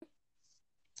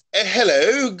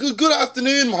Hello, good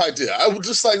afternoon, my dear. I would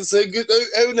just like to say good.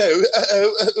 Oh no,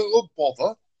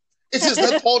 bother! It is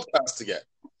that podcast again.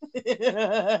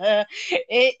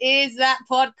 It is that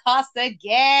podcast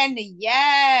again.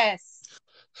 Yes.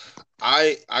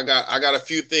 I got a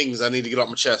few things I need to get off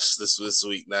my chest this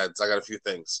week, Nads. I got a few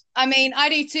things. I mean, I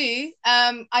do too.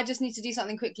 I just need to do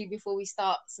something quickly before we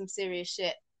start some serious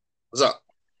shit. What's up?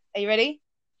 Are you ready?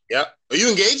 Yeah. Are you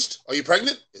engaged? Are you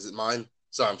pregnant? Is it mine?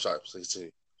 Sorry, I'm sorry. Please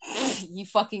continue. You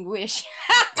fucking wish.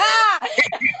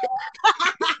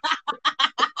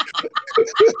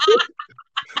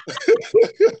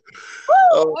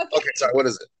 Oh, Okay. okay. Sorry. What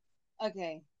is it?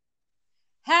 Okay.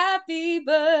 Happy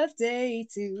birthday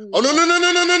to Oh no you. no no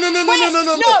no no no no no no Wait, no no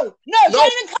no, no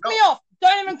don't even cut no. me off.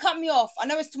 Don't even cut me off. I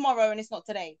know it's tomorrow and it's not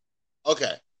today.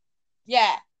 Okay.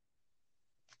 Yeah.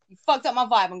 You fucked up my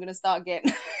vibe. I'm gonna start again.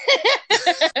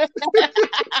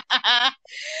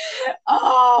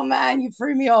 Oh man, you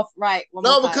threw me off. Right, one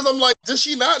more No, time. because I'm like, does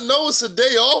she not know it's a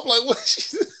day off? Like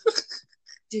what?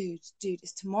 Dude,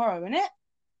 it's tomorrow, isn't it?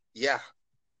 Yeah.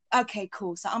 Okay,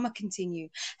 cool. So I'm gonna continue.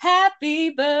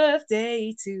 Happy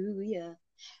birthday to you.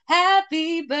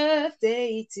 Happy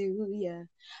birthday to you.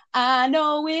 I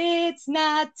know it's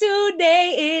not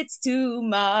today, it's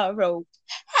tomorrow.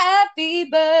 Happy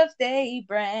birthday,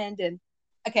 Brandon.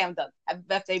 Okay, I'm done. Happy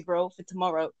birthday, bro, for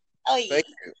tomorrow. Oh, Thank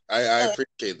you. I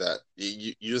appreciate that.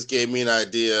 You just gave me an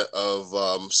idea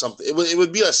of something. It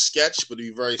would be a sketch, but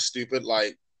it'd be very stupid.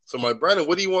 Like, so my Brandon,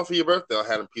 what do you want for your birthday? I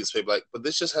had a piece of paper like, but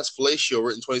this just has fellatio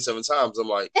written 27 times. I'm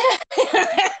like,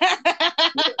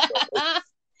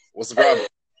 what's the problem?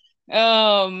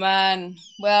 Oh man.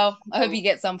 Well, I hope you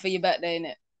get some for your birthday,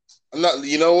 innit? I'm not.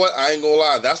 You know what? I ain't gonna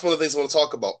lie. That's one of the things I want to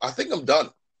talk about. I think I'm done.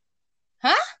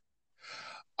 Huh?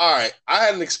 All right. I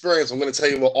had an experience. I'm gonna tell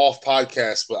you about off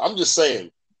podcast, but I'm just saying,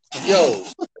 yo,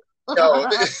 yo,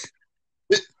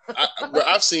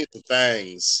 I've seen some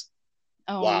things.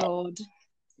 Oh Wow. Lord.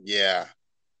 Yeah.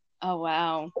 Oh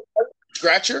wow.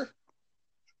 Scratcher?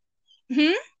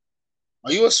 Hmm?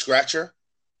 Are you a scratcher?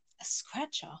 A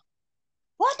scratcher?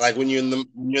 What? Like when you're in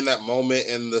that moment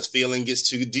and the feeling gets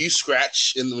too. Do you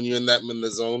scratch when you're in the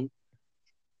zone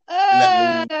in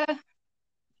that mood?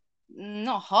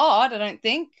 Not hard, I don't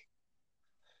think.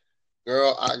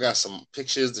 Girl, I got some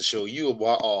pictures to show you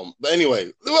about. But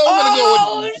anyway, well, I'm gonna go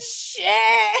Oh with.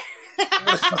 shit!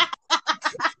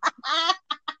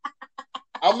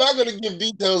 I'm not gonna give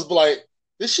details, but like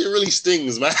this shit really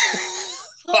stings, man.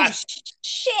 Oh like,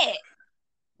 shit!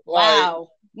 like Wow.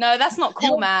 No, that's not you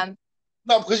cool, know, man.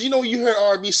 no, because you hear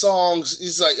R&B songs,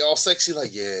 it's like all sexy,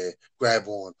 like yeah, grab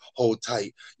on, hold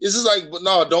tight. It's just like, but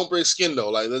no, don't break skin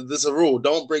though. Like there's a rule,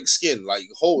 don't break skin. Like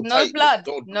hold No tight, but blood.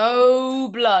 don't. No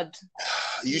blood.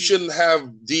 You shouldn't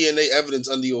have DNA evidence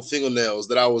under your fingernails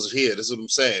that I was here. That's what I'm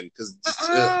saying. Because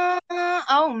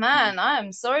Oh man, I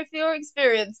am sorry for your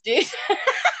experience, dude.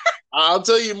 I'll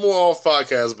tell you more off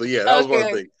podcast. But yeah, that was one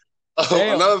Okay. thing.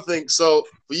 Damn. Another thing. So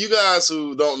for you guys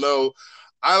who don't know,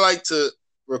 I like to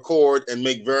record and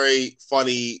make very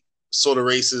funny sort of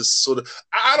racist sort of.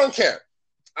 I don't care.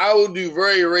 I will do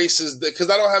very racist because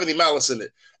I don't have any malice in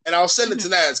it. And I'll send it to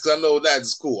Nads because I know Nads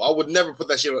is cool. I would never put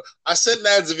that shit on. I sent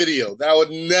Nads a video that I would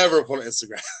never put on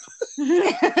Instagram.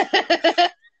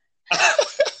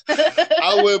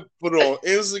 I would put it on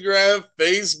Instagram,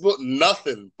 Facebook,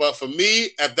 nothing. But for me,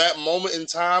 at that moment in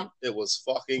time, it was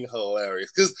fucking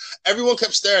hilarious because everyone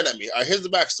kept staring at me. All right, here's the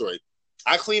backstory.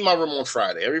 I clean my room on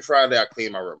Friday. Every Friday, I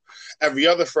clean my room. Every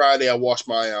other Friday, I wash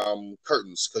my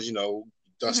curtains because,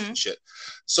 dust and shit.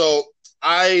 So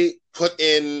I put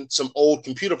in some old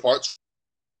computer parts.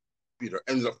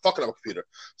 Ended up fucking up a computer.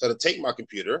 So I had to take my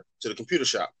computer to the computer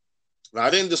shop. Now, I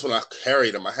didn't just when I carry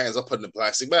it in my hands, I put it in a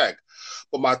plastic bag.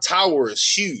 But my tower is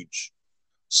huge.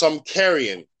 So I'm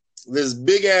carrying this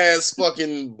big ass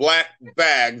fucking black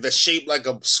bag that's shaped like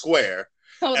a square.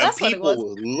 Oh, And that's what it was. people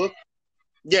would look.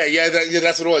 Yeah,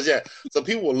 that's what it was. Yeah. So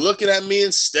people were looking at me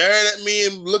and staring at me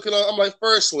and looking. I'm like,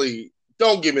 firstly,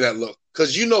 don't give me that look.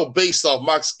 Because based off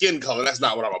my skin color, that's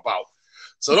not what I'm about.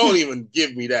 So don't even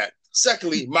give me that.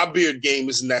 Secondly, my beard game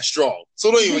isn't that strong.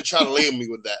 So don't even try to label me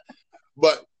with that.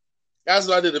 But that's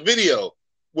what I did a video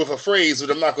with a phrase that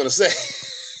I'm not going to say.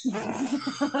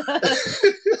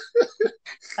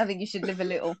 I think you should live a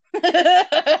little.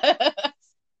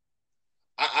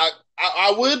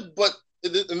 I would, but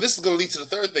and this is going to lead to the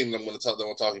third thing that I'm going to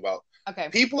talk about. Okay.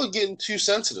 People are getting too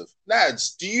sensitive.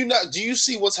 Nads, do you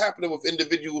see what's happening with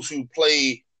individuals who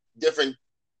play different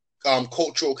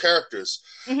cultural characters?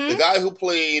 Mm-hmm. The guy who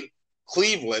played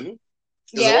Cleveland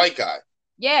is a white guy.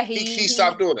 Yeah, he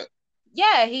stopped doing it.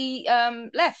 Yeah, he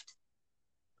left.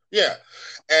 Yeah,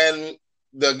 and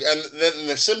and then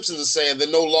the Simpsons are saying they're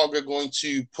no longer going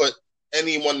to put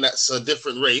anyone that's a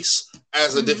different race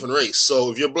as a different race.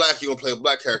 So if you're black, you're gonna play a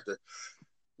black character.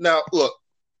 Now, look,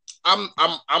 I'm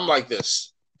like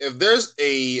this. If there's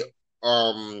a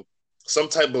some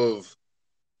type of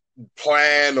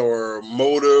plan or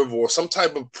motive or some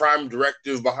type of prime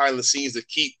directive behind the scenes to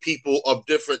keep people of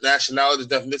different nationalities,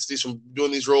 ethnicities from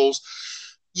doing these roles,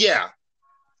 yeah,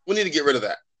 we need to get rid of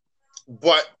that.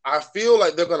 But I feel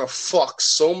like they're gonna fuck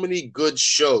so many good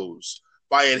shows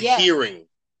by adhering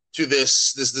to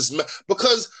this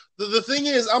because the thing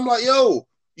is, I'm like, yo,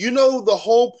 the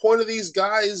whole point of these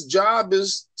guys' job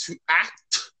is to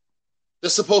act. They're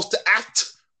supposed to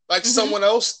act like someone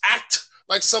else, act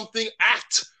like something,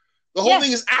 act. The whole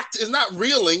thing is act. It's not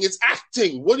reeling, it's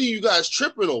acting. What are you guys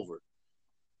tripping over?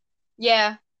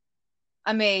 Yeah.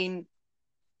 I mean,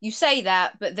 you say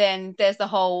that, but then there's the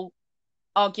whole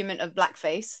argument of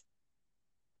blackface,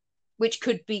 which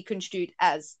could be construed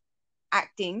as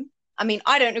acting. I mean,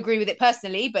 I don't agree with it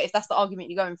personally, but if that's the argument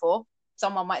you're going for,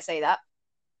 someone might say that.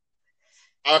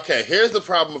 Okay, here's the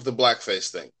problem with the blackface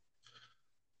thing.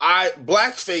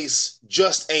 Blackface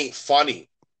just ain't funny.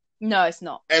 No, it's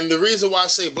not. And the reason why I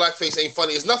say blackface ain't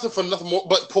funny is nothing more,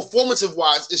 but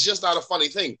performative-wise, it's just not a funny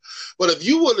thing. But if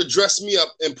you were to dress me up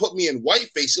and put me in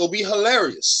whiteface, it'll be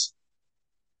hilarious.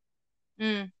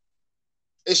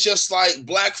 It's just like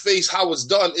blackface, how it's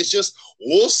done. It's just,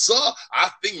 oh, sir, I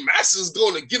think Massa's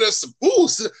going to get us some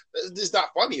boost. It's not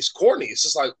funny. It's corny. It's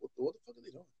just like, what the fuck are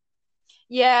they doing?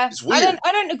 Yeah, it's weird.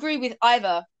 I don't agree with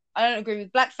either. I don't agree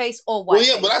with blackface or whiteface. Well,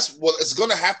 yeah, but it's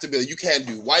gonna have to be. You can't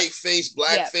do whiteface,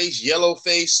 blackface, yellow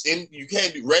face, and you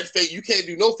can't do red face. You can't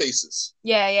do no faces.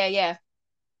 Yeah.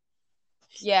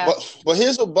 But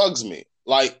here's what bugs me.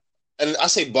 Like, and I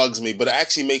say bugs me, but it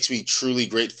actually makes me truly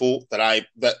grateful that I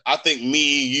think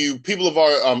me, you, people of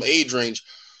our age range,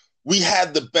 we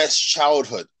had the best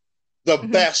childhood. The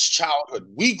best childhood.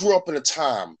 We grew up in a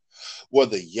time where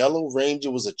the Yellow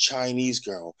Ranger was a Chinese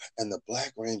girl and the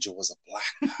Black Ranger was a black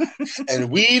guy.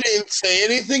 And we didn't say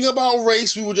anything about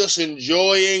race. We were just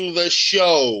enjoying the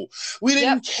show. We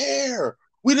didn't care.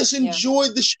 We just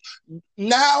enjoyed the show.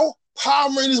 Now, Power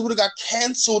Rangers would have got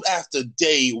canceled after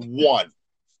day one.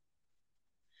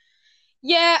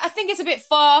 Yeah, I think it's a bit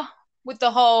far with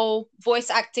the whole voice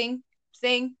acting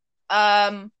thing.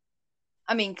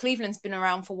 I mean, Cleveland's been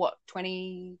around for what,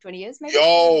 20 years maybe?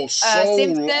 Yo, so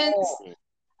Simpsons. long.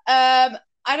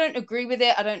 I don't agree with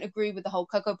it. I don't agree with the whole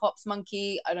Cocoa Pops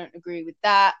monkey. I don't agree with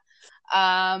that.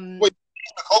 Wait,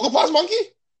 Cocoa Pops monkey?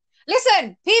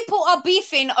 Listen, people are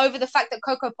beefing over the fact that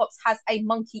Cocoa Pops has a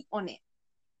monkey on it.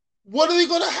 What are they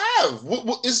going to have?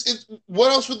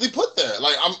 What else would they put there?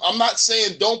 Like, I'm not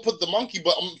saying don't put the monkey,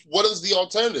 but what is the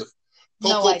alternative?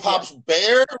 Cocoa Pops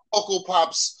bear? Cocoa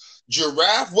Pops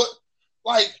giraffe? What?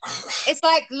 Like, it's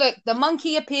like, look, the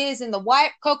monkey appears in the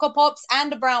white Cocoa Pops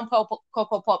and the brown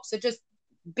Cocoa Pops. So just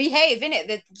behave,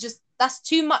 innit? That's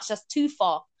too much. That's too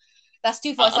far. I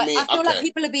feel like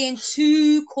people are being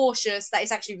too cautious that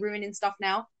it's actually ruining stuff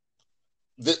now.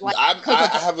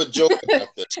 I have a joke about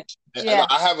this.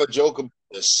 I have a joke about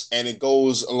this, and it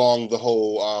goes along the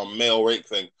whole male rape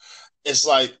thing. It's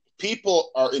like, people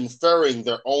are inferring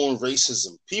their own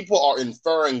racism. People are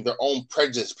inferring their own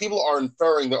prejudice. People are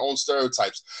inferring their own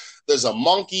stereotypes. There's a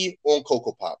monkey on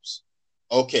Cocoa Pops.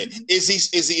 Okay. Is he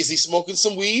smoking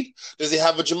some weed? Does he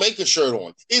have a Jamaica shirt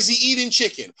on? Is he eating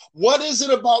chicken? What is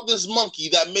it about this monkey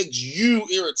that makes you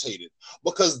irritated?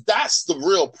 Because that's the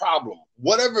real problem.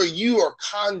 Whatever you are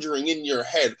conjuring in your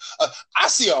head. I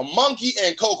see a monkey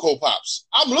and Cocoa Pops.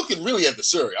 I'm looking really at the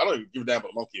cereal. I don't even give a damn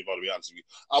about the monkey, if I'll be honest with you.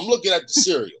 I'm looking at the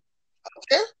cereal.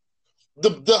 Okay.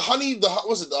 The honey nut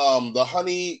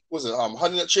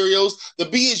Cheerios. The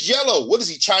bee is yellow. What is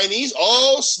he, Chinese?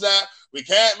 Oh snap! We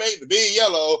can't make the bee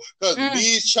yellow because the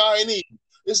bee is Chinese.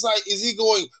 It's like, is he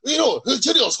going?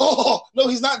 Cheerios. Oh no,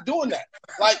 he's not doing that.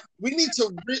 Like, we need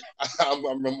to. I'm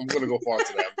going to go far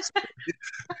into that.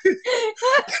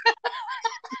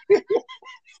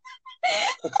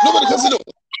 Nobody comes in.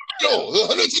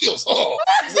 Cheerios. Oh,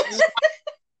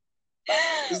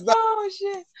 it's not. Oh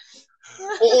shit.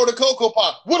 Or the Cocoa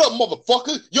Pop. What up,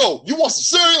 motherfucker? Yo, you want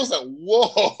some cereal? Like,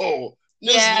 whoa,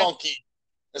 this monkey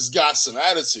has got some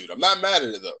attitude. I'm not mad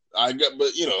at it though.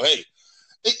 But hey,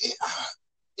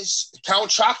 it's Count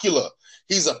Chocula.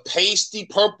 He's a pasty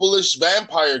purplish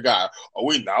vampire guy. Are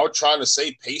we now trying to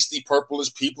say pasty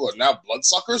purplish people are now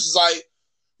bloodsuckers? It's like,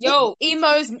 yo,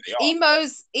 emos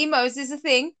is a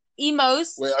thing.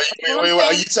 Emos. Wait, are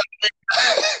you telling me?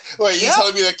 Wait, you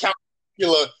telling me that Count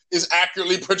Chocula is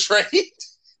accurately portrayed?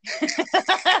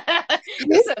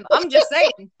 Listen, I'm just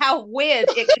saying how weird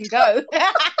it can go.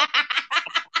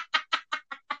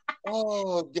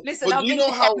 Oh, Listen, but I've you been know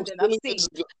to how Camden. I've silly this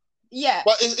seen. is. Yeah.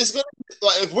 But it's gonna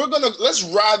like if we're gonna let's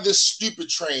ride this stupid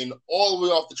train all the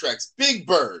way off the tracks. Big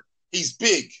Bird, he's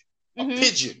big, a Mm-hmm.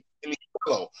 pigeon, and he's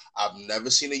yellow. I've never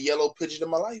seen a yellow pigeon in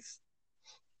my life,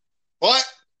 but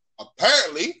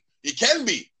apparently it can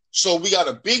be. So we got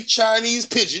a big Chinese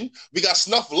pigeon. We got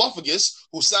Snuffleupagus,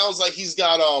 who sounds like he's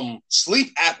got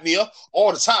sleep apnea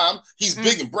all the time. He's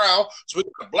big and brown. So we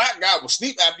got a black guy with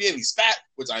sleep apnea and he's fat,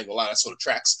 which I ain't gonna lie, that sort of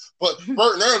tracks. But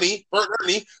Bert and Ernie,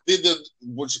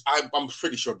 which I'm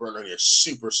pretty sure Bert and Ernie are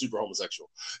super, super homosexual.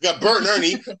 You got Bert and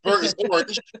Ernie. Bert is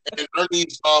orange and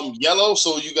Ernie's yellow.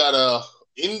 So you got a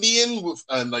Indian with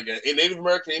like a Native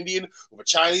American Indian with a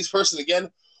Chinese person again.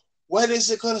 When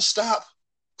is it gonna stop?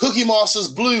 Cookie Monster's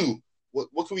blue.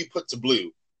 What can we put to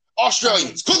blue?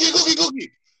 Australians. Cookie.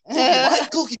 Cookie Mike.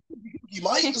 Cookie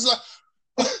Mike. It's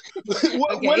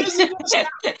like, when is it gonna stop?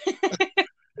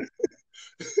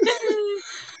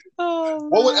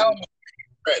 What would Elmo be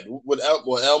red? Would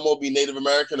Elmo be Native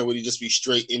American or would he just be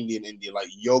straight Indian, like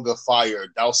Yoga Fire,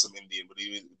 Dowsum Indian? Would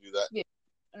he do that? Yeah.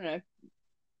 I don't know.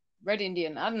 Red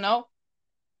Indian. I don't know.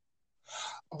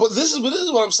 But this is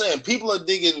what I'm saying. People are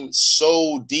digging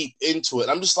so deep into it.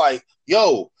 I'm just like,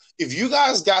 yo, if you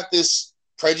guys got this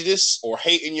prejudice or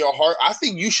hate in your heart, I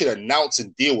think you should announce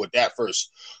and deal with that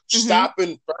first. Stop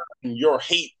inferring your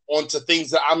hate onto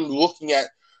things that I'm looking at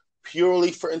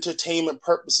purely for entertainment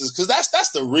purposes. Because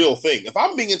that's the real thing. If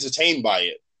I'm being entertained by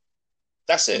it,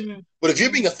 that's it. But if you're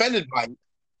being offended by it,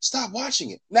 stop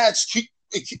watching it. Nadz,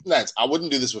 I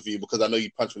wouldn't do this with you because I know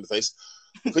you punch me in the face.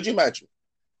 Could you imagine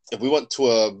if we went to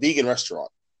a vegan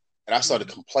restaurant and I started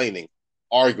complaining,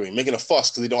 arguing, making a fuss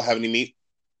because they don't have any meat?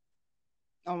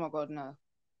 Oh my God, no.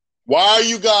 Why are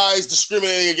you guys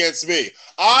discriminating against me?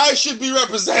 I should be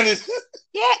represented.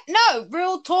 Yeah, no,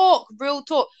 real talk.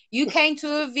 You came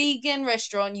to a vegan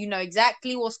restaurant, you know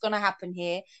exactly what's going to happen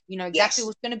here. You know exactly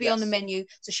what's going to be on the menu,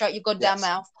 so shut your goddamn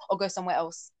mouth or go somewhere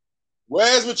else.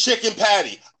 Where's my chicken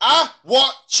patty? I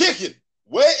want chicken.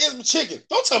 Where is my chicken?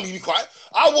 Don't tell me to be quiet.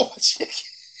 I want my chicken.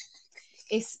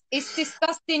 It's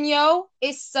disgusting, yo.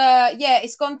 It's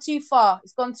gone too far.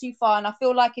 And I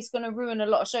feel like it's gonna ruin a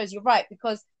lot of shows. You're right,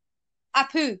 because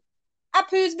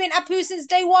Apu's been Apu since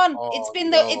day one. It's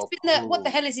been the what the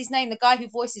hell is his name? The guy who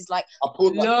voices like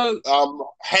Apu,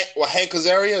 Hank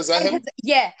Azaria, is that him?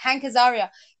 Yeah, Hank Azaria.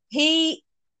 He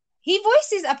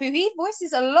voices Apu. He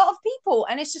voices a lot of people,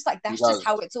 and it's just like that's just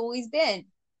how it's always been.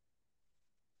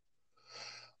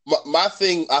 My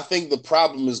thing, I think the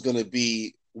problem is going to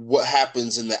be what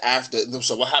happens in the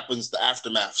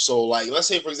aftermath. So like, let's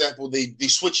say for example, they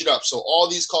switch it up. So all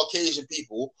these Caucasian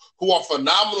people who are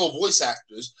phenomenal voice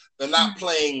actors, they're not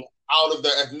playing out of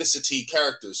their ethnicity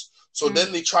characters. So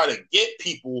then they try to get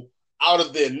people out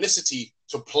of their ethnicity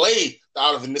to play the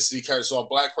out of ethnicity character. So a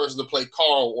black person to play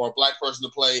Carl or a black person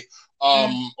to play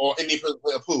or Indian person to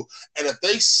play Apu. And if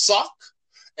they suck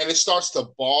and it starts to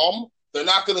bomb, they're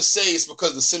not going to say it's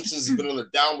because The Simpsons has been on a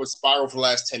downward spiral for the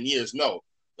last 10 years. No.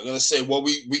 They're going to say, well,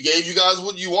 we gave you guys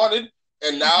what you wanted,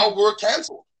 and now we're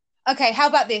canceled. Okay, how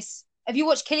about this? Have you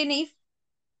watched Killing Eve?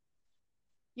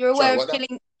 You're aware of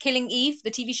Killing Eve, the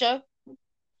TV show?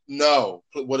 No.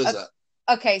 What is that?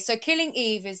 Okay, so Killing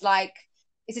Eve is like,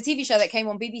 it's a TV show that came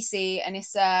on BBC, and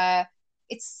it's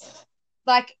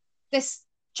like this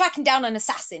tracking down an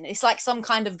assassin. It's like some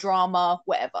kind of drama,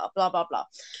 whatever, blah, blah, blah.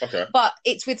 Okay. But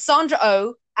it's with Sandra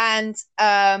Oh and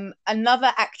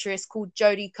another actress called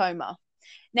Jodie Comer.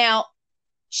 Now,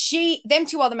 them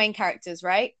two are the main characters,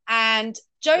 right? And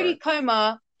Jodie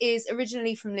Comer is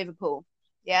originally from Liverpool,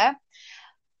 yeah?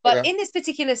 But in this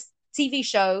particular TV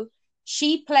show,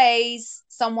 she plays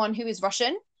someone who is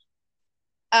Russian.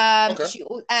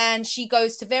 She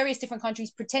goes to various different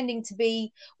countries pretending to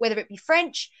be, whether it be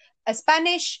French,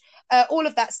 Spanish, all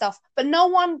of that stuff. But no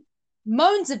one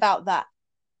moans about that.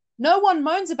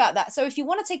 So if you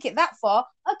want to take it that far,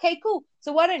 okay, cool.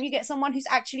 So why don't you get someone who's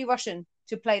actually Russian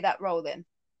to play that role then?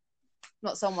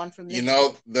 Not someone from Liverpool. You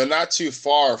know, they're not too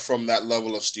far from that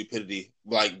level of stupidity.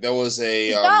 Like there was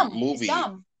a movie.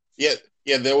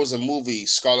 Yeah, there was a movie.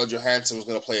 Scarlett Johansson was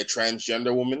going to play a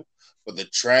transgender woman, but the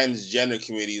transgender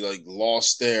community like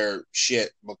lost their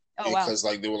shit because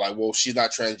like they were like, well, she's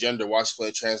not transgender. Why she play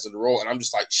a transgender role? And I'm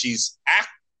just like, she's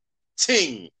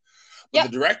acting. But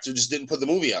the director just didn't put the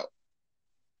movie out.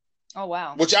 Oh,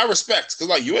 wow. Which I respect, because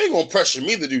like you ain't gonna pressure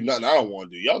me to do nothing I don't want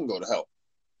to do. Y'all can go to hell.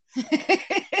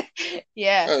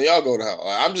 Yeah. Y'all go to hell.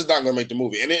 I'm just not gonna make the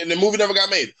movie. And the movie never got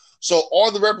made. So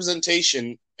all the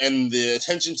representation and the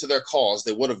attention to their cause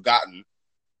they would have gotten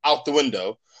out the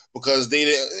window because they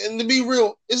didn't. And to be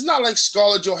real, it's not like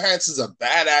Scarlett Johansson's a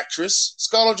bad actress.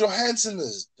 Scarlett Johansson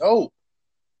is dope.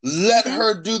 Let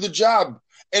her do the job.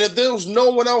 And if there was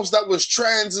no one else that was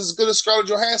trans as good as Scarlett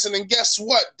Johansson, then guess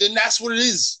what? Then that's what it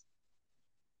is.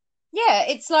 Yeah,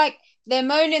 it's like they're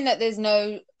moaning that there's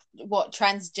no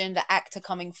transgender actor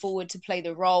coming forward to play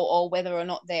the role, or whether or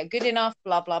not they're good enough,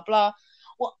 blah blah blah.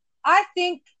 Well, I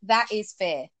think that is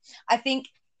fair. I think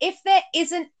if there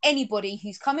isn't anybody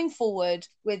who's coming forward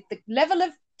with the level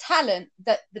of talent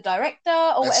that the director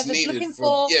or That's whatever's looking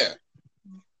for,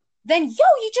 then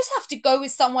you just have to go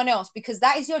with someone else, because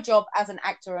that is your job as an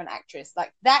actor or an actress.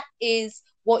 Like, that is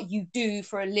what you do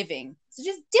for a living. So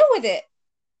just deal with it.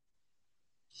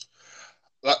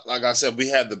 Like I said, we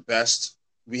had the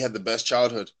best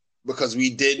childhood because we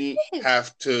didn't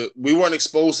have to. We weren't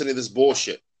exposed to any of this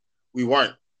bullshit. We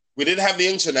weren't. We didn't have the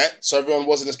internet, so everyone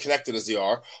wasn't as connected as they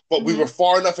are. But we were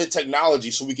far enough in technology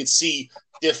so we could see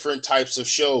different types of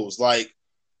shows. Like,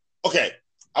 okay,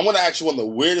 I'm going to ask you one of the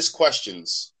weirdest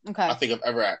questions I think I've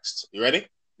ever asked. You ready?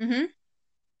 Mm-hmm.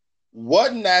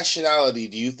 What nationality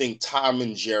do you think Tom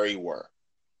and Jerry were?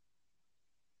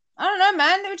 I don't know,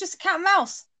 man. They were just a cat and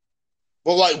mouse.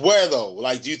 But, like, where, though?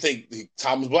 Like, do you think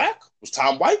Tom was black? Was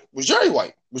Tom white? Was Jerry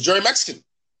white? Was Jerry Mexican?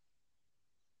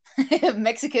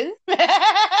 Mexican?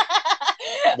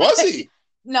 Was he?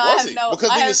 No, I have no.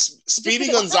 Because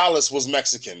Speedy Gonzalez was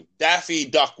Mexican. Daffy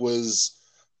Duck was,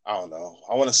 I don't know.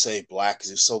 I want to say black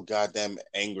because he's so goddamn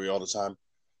angry all the time.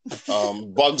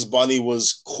 Bugs Bunny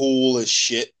was cool as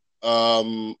shit.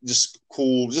 Just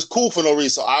cool for no reason.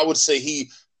 So I would say he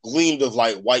gleamed of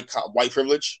like white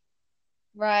privilege.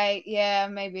 Right? Yeah,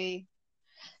 maybe.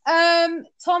 Tom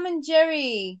and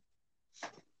Jerry.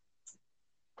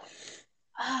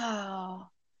 Oh,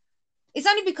 it's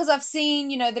only because I've seen,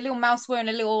 the little mouse wearing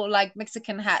a little like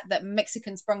Mexican hat that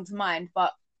Mexican sprung to mind.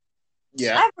 But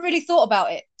yeah, I haven't really thought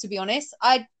about it, to be honest.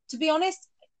 To be honest,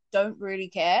 don't really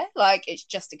care. Like, it's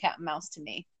just a cat and mouse to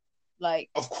me. Like,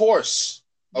 of course.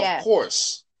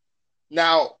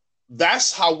 Now,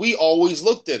 that's how we always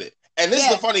looked at it. And this is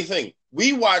the funny thing.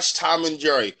 We watched Tom and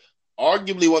Jerry,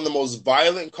 arguably one of the most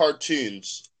violent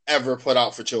cartoons ever put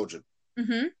out for children.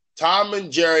 Mm-hmm. Tom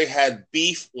and Jerry had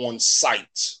beef on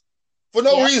sight for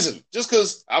no reason. Just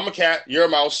because I'm a cat, you're a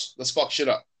mouse, let's fuck shit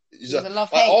up.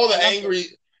 All the angry...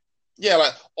 Yeah,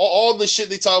 like all the shit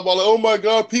they talk about, like, oh my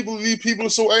God, people are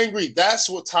so angry. That's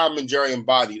what Tom and Jerry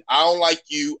embodied. I don't like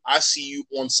you. I see you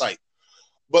on sight.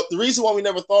 But the reason why we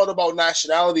never thought about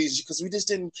nationalities is because we just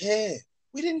didn't care.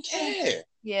 We didn't care.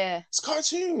 Yeah. It's a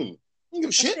cartoon. We don't give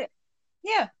a shit. It.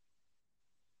 Yeah.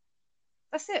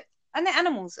 That's it. And they're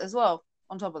animals as well,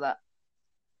 on top of that.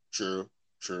 True.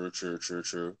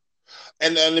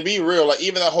 And to be real, like,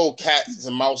 even that whole cats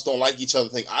and mouse don't like each other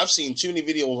thing, I've seen too many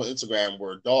videos on Instagram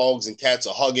where dogs and cats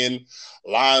are hugging,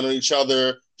 lying on each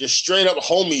other, just straight up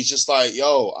homies, just like,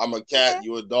 yo, I'm a cat,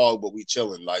 you a dog, but we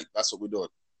chilling. Like, that's what we're doing.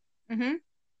 Mm-hmm.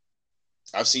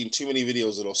 I've seen too many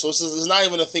videos of those. So it's not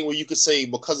even a thing where you could say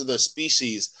because of their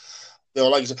species, they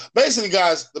don't like each other. Basically,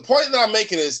 guys, the point that I'm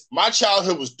making is my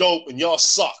childhood was dope and y'all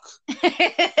suck.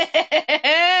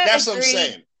 That's what I'm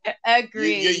saying.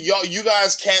 Agree. You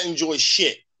guys can't enjoy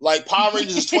shit. Like, Power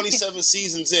Rangers is 27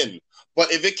 seasons in,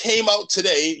 but if it came out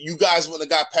today, you guys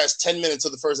wouldn't have got past 10 minutes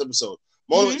of the first episode.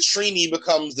 Moment Trini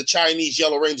becomes the Chinese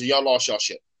Yellow Ranger, y'all lost y'all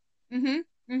shit.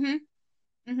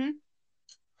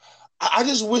 I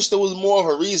just wish there was more of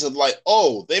a reason, like,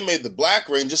 oh, they made the Black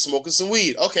Ranger smoking some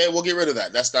weed. Okay, we'll get rid of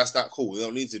that. That's not cool. We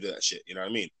don't need to do that shit. You know what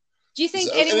I mean? Do you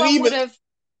think anyone would have?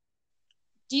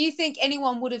 Do you think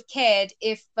anyone would have cared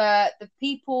if the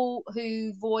people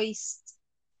who voiced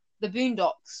the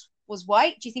Boondocks was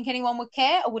white? Do you think anyone would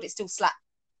care, or would it still slap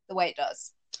the way it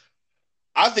does?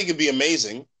 I think it'd be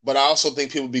amazing, but I also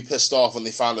think people would be pissed off when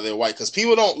they find out they're white, because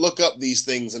people don't look up these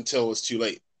things until it's too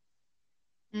late.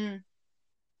 Mm.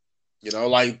 You know,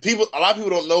 like, a lot of people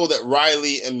don't know that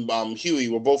Riley and Huey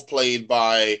were both played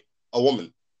by a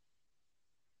woman.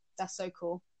 That's so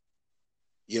cool.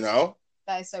 You know?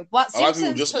 That is so. What? A lot of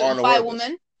people just aren't aware of a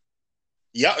woman.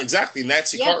 Yeah, exactly.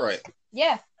 Nancy Cartwright.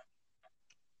 Yeah.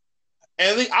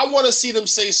 And I want to see them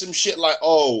say some shit like,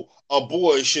 "Oh, a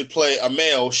male should play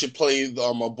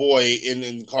a boy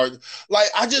in card." Like,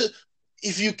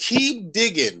 if you keep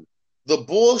digging, the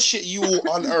bullshit you will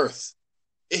unearth.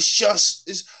 It's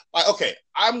like, okay,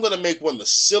 I'm gonna make one of the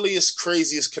silliest,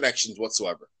 craziest connections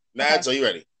whatsoever. Nadz, are you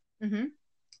ready? Mm-hmm.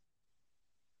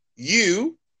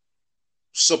 You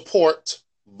support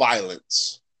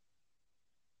violence.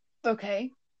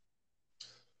 Okay.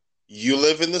 You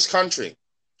live in this country.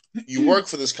 You work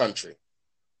for this country.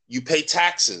 You pay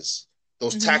taxes.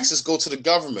 Those taxes go to the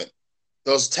government.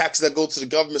 Those taxes that go to the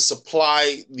government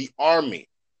supply the army.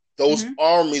 Those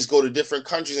armies go to different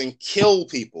countries and kill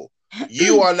people.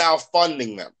 You are now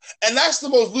funding them. And that's the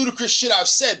most ludicrous shit I've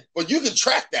said, but you can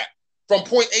track that from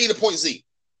point A to point Z.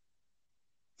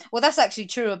 Well, that's actually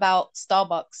true about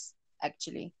Starbucks,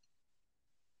 actually.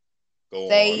 Go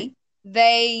They on.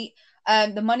 they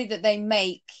the money that they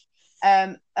make,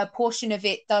 a portion of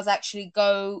it does actually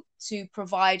go to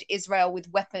provide Israel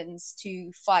with weapons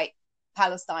to fight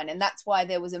Palestine, and that's why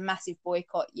there was a massive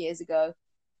boycott years ago.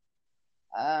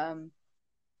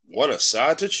 What Yeah. a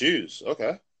side to choose.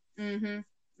 Okay. I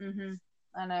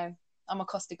know. I'm a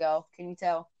Costa girl. Can you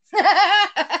tell?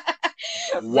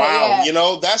 But Wow. yeah. You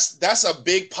know, that's a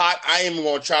big pot I am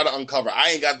gonna try to uncover. I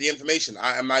ain't got the information.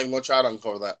 I'm not even gonna try to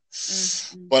uncover that.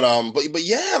 But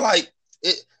yeah, like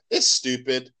it's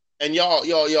stupid. And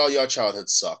y'all childhood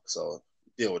suck, so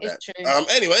deal with It's that.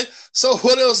 true. Anyway, so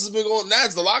what else has been going on?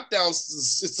 Nads, the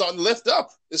lockdowns it's starting to lift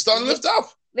up. It's starting to lift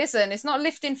up. Listen, it's not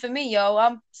lifting for me, yo.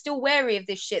 I'm still wary of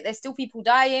this shit. There's still people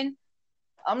dying.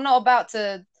 I'm not about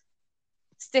to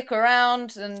stick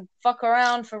around and fuck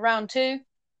around for round two.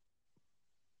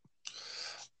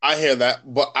 I hear that,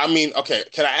 but I mean, okay,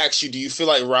 can I ask you, do you feel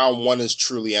like round one is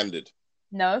truly ended?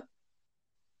 No,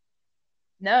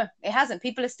 no, it hasn't.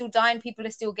 People are still dying. People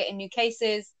are still getting new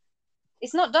cases.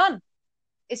 It's not done.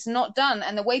 It's not done.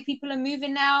 And the way people are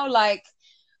moving now, like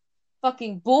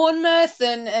fucking Bournemouth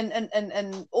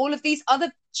and all of these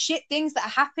other shit things that are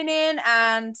happening,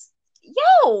 and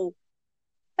yo,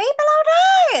 people are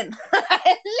dying.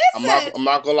 Listen. I'm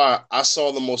not gonna lie. I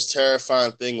saw the most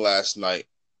terrifying thing last night.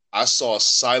 I saw a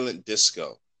silent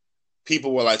disco.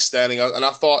 People were like standing up, and I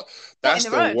thought What, that's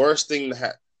in the the road? worst thing to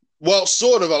have. Well,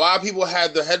 sort of. A lot of people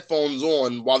had their headphones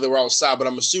on while they were outside, but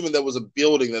I'm assuming there was a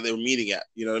building that they were meeting at.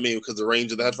 You know what I mean? Because of the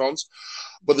range of the headphones.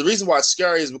 But the reason why it's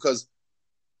scary is because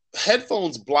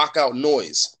headphones block out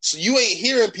noise, so you ain't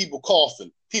hearing people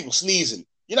coughing, people sneezing.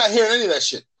 You're not hearing any of that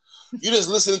shit. You're just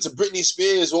listening to Britney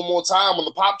Spears one more time on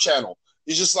the pop channel.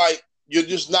 It's just like you're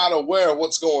just not aware of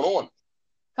what's going on.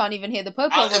 Can't even hear the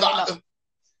popo rolling up.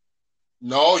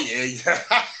 No, yeah. You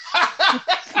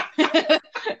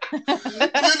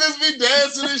just be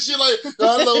dancing and shit like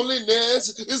the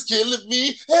loneliness is killing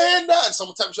me. And not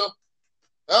some type of show.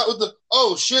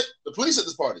 Oh shit, the police at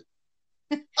this party.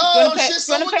 Oh shit,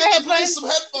 someone get the police some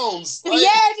headphones. Like,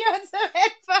 yeah, you want some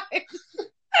headphones.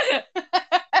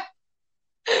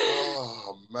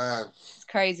 Oh man, it's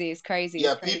crazy. It's crazy.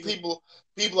 Yeah, it's crazy.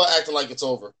 People are acting like it's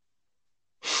over.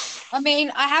 I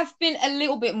mean, I have been a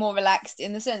little bit more relaxed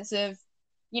in the sense of,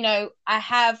 you know, I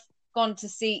have gone to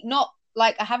see, not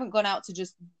like I haven't gone out to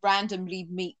just randomly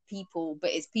meet people,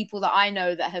 but it's people that I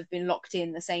know that have been locked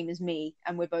in the same as me,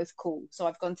 and we're both cool. So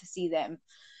I've gone to see them.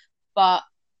 But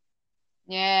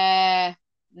yeah,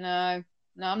 no,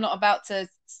 I'm not about to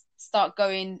start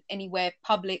going anywhere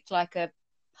public like a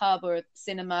pub or a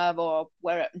cinema or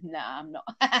where. Nah, I'm not.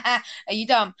 Are you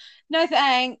dumb? No,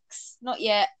 thanks. Not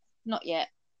yet. Not yet.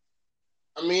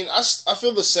 I mean, I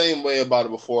feel the same way about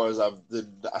it before as I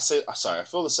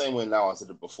feel the same way now as I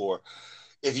did before.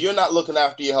 If you're not looking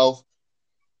after your health,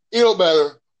 it don't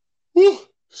matter.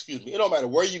 Excuse me. It don't matter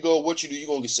where you go, what you do, you're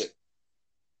gonna get sick.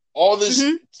 All this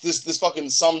this fucking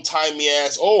sometimey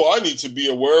ass, oh, I need to be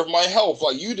aware of my health.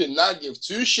 Like, you did not give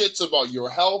two shits about your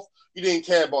health. You didn't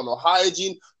care about no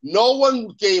hygiene. No one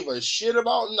gave a shit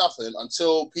about nothing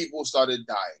until people started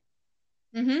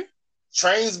dying.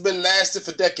 Trains been nasty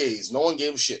for decades. No one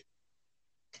gave a shit.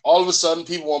 All of a sudden,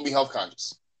 people want to be health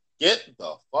conscious. Get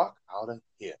the fuck out of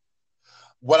here.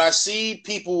 When I see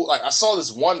people, like I saw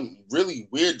this one really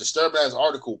weird, disturbing ass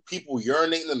article, people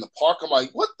urinating in the park. I'm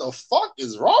like, what the fuck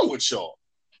is wrong with y'all?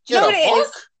 Do you know what it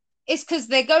is? It's because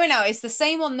they're going out. It's the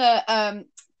same on the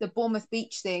Bournemouth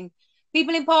Beach thing.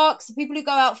 People in parks, people who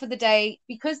go out for the day,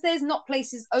 because there's not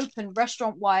places open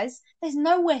restaurant-wise, there's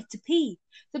nowhere to pee.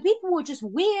 So people were just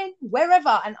weeing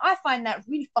wherever, and I find that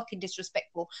really fucking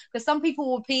disrespectful, because some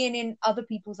people were peeing in other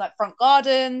people's like front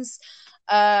gardens,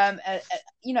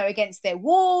 you know, against their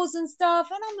walls and stuff,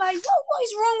 and I'm like, what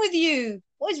is wrong with you?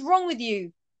 What is wrong with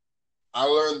you? I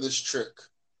learned this trick.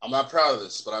 I'm not proud of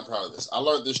this, but I'm proud of this. I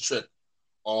learned this trick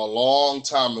a long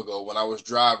time ago when I was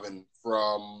driving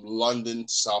from London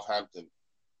to Southampton.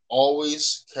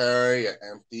 Always carry an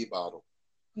empty bottle.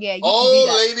 Yeah, you can do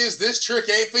that. Ladies, this trick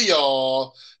ain't for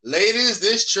y'all. Ladies,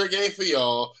 this trick ain't for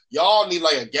y'all. Y'all need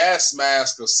like a gas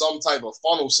mask or some type of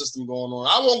funnel system going on.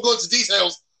 I won't go into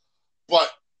details,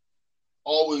 but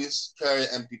always carry an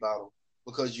empty bottle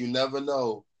because you never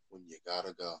know when you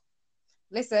gotta go.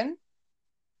 Listen,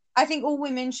 I think all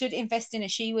women should invest in a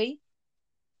shiwi.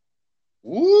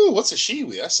 Ooh, what's a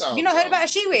shiwi? That sounds. You not heard about a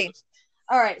shiwi?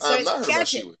 All right, so it's a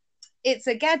gadget. It's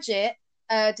a gadget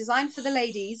designed for the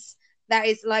ladies that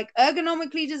is like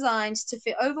ergonomically designed to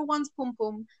fit over one's pum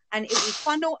pum, and it will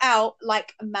funnel out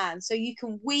like a man, so you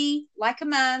can wee like a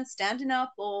man standing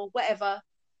up or whatever.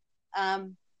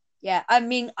 Yeah, I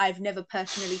mean, I've never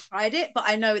personally tried it, but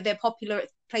I know they're popular at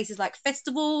places like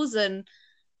festivals and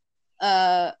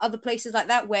other places like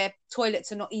that where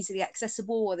toilets are not easily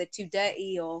accessible or they're too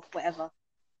dirty or whatever.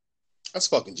 That's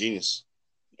fucking genius.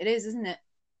 It is, isn't it?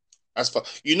 That's fun.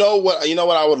 You know what?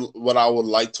 I would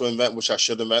like to invent, which I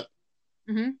should invent.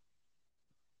 Mm-hmm.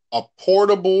 A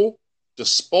portable,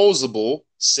 disposable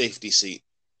safety seat.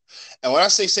 And when I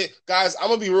say guys, I'm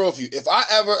gonna be real with you. If I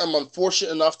ever am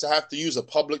unfortunate enough to have to use a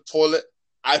public toilet,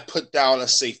 I put down a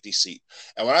safety seat.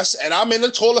 And I'm in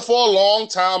the toilet for a long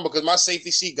time because my safety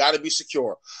seat got to be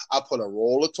secure. I put a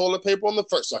roll of toilet paper on the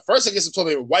first. So first I get some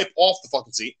toilet paper, wipe off the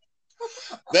fucking seat.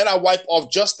 Then I wipe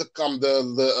off just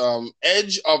the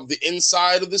edge of the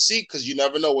inside of the seat because you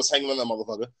never know what's hanging on that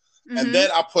motherfucker. Mm-hmm. And then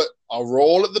I put a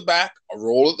roll at the back, a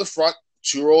roll at the front,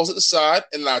 2 rolls at the side,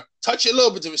 and I touch it a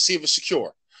little bit to see if it's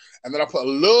secure. And then I put a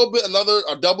little bit,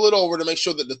 I double it over to make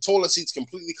sure that the toilet seat's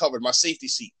completely covered, my safety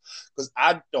seat. Because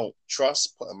I don't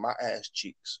trust putting my ass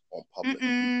cheeks on public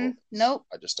toilets. Nope.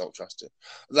 I just don't trust it.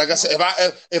 Like I said,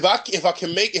 if I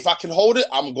can hold it,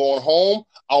 I'm going home.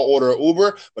 I'll order an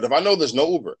Uber. But if I know there's no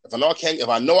Uber, if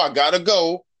I know I gotta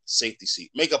go, safety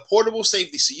seat. Make a portable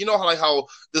safety seat. You know how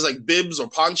there's like bibs or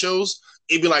ponchos?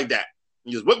 It'd be like that.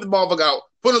 You just whip the motherfucker out,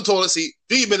 put it in the toilet seat,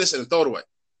 do your business, and throw it away.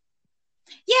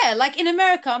 Yeah, like in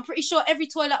America, I'm pretty sure every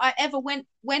toilet I ever went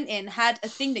in had a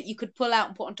thing that you could pull out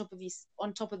and put on top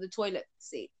of the toilet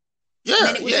seat. Yeah, and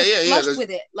then it would just flush with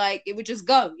it, like it would just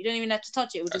go. You don't even have to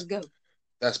touch it; it would just go.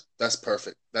 That's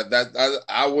perfect.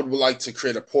 I would like to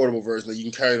create a portable version that you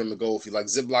can carry on the go if you like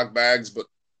Ziploc bags, but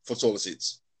for toilet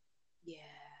seats. Yeah.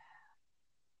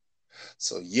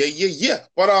 So yeah.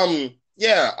 But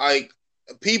like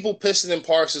people pissing in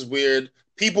parks is weird.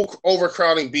 People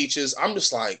overcrowding beaches. I'm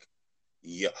just like.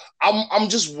 Yeah, I'm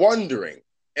just wondering,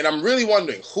 and I'm really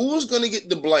wondering who's going to get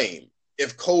the blame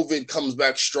if COVID comes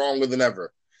back stronger than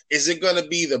ever. Is it going to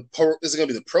be the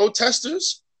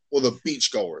protesters or the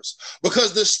beachgoers?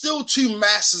 Because there's still 2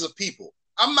 masses of people.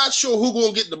 I'm not sure who's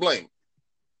going to get the blame.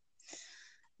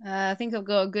 I think I've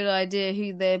got a good idea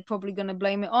who they're probably going to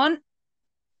blame it on.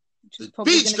 The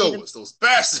beachgoers, those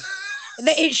bastards.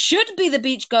 It should be the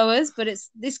beachgoers, but it's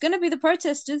going to be the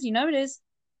protesters. You know it is.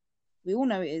 We all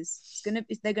know it is.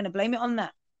 They're gonna blame it on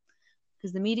that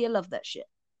because the media love that shit.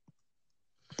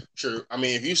 Sure. I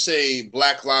mean, if you say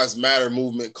Black Lives Matter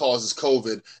movement causes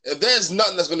COVID, if there's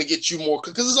nothing that's gonna get you more,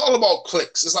 because it's all about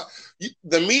clicks. It's like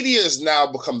the media has now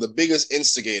become the biggest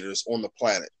instigators on the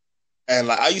planet. And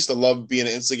like I used to love being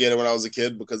an instigator when I was a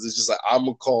kid because it's just like I'm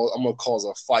gonna cause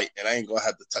a fight and I ain't gonna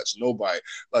have to touch nobody.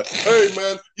 Like, hey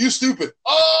man, you stupid.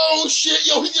 Oh shit,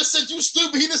 yo, he just said you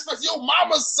stupid. He just said, yo,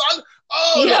 mama's son.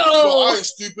 Oh no, I ain't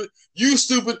stupid. You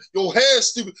stupid. Your hair's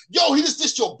stupid. Yo, he just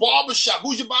dissed your barbershop.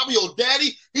 Who's your barber? Your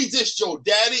daddy? He dissed your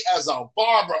daddy as a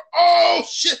barber. Oh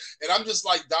shit. And I'm just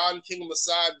like Don King on the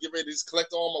side, get ready to just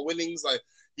collect all my winnings. Like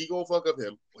he gonna fuck up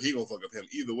him, or he gonna fuck up him.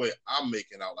 Either way, I'm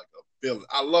making out like a villain.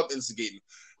 I love instigating.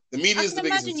 The media is the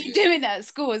biggest. Imagine you doing that at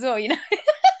school as well, you know.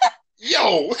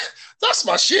 Yo, that's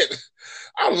my shit.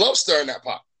 I love stirring that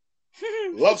pot.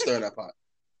 Love stirring that pot.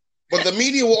 But the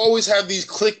media will always have these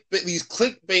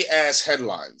clickbait ass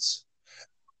headlines.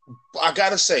 I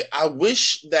gotta say, I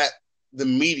wish that the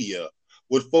media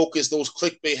would focus those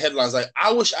clickbait headlines. Like,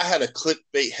 I wish I had a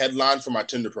clickbait headline for my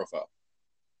Tinder profile.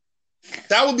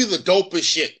 That would be the dopest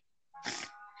shit.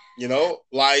 You know,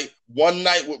 like one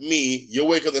night with me, you'll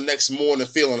wake up the next morning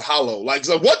feeling hollow. Like,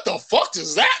 so what the fuck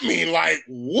does that mean? Like,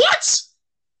 what?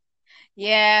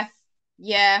 Yeah,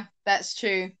 that's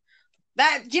true.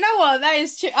 That, you know what? That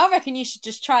is true. I reckon you should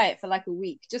just try it for like a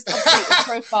week. Just update your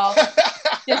profile.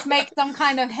 Just make some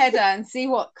kind of header and see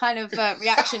what kind of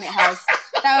reaction it has.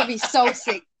 That would be so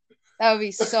sick.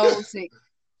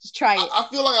 Just try it. I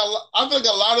feel like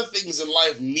a lot of things in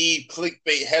life need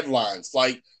clickbait headlines.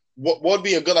 Like, what would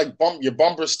be a good your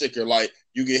bumper sticker? Like,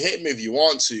 you can hit me if you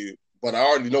want to, but I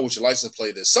already know what your license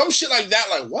plate is. Some shit like that.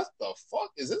 Like, what the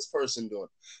fuck is this person doing?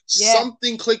 Yeah.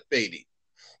 Something clickbaity.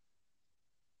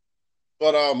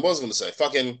 But what was I going to say?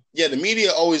 The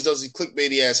media always does these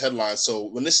clickbaity ass headlines. So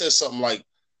when this says something like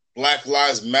Black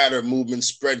Lives Matter movement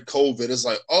spread COVID, it's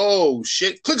like, oh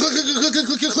shit, click.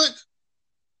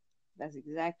 That's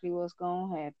exactly what's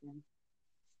going to happen.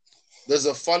 There's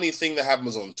a funny thing that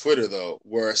happens on Twitter though,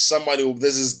 where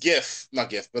there's this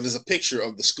but there's a picture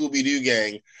of the Scooby-Doo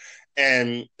gang,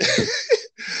 and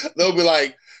they'll be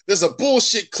like, there's a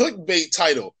bullshit clickbait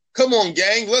title. Come on,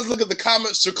 gang, let's look at the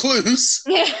comments for clues.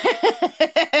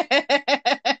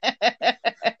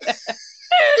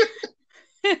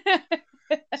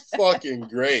 Fucking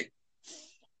great.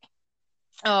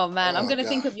 Oh man, I'm Oh gonna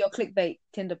think god. of your clickbait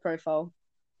Tinder profile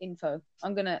info.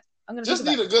 I'm gonna think Just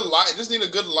about need a good line. Just need a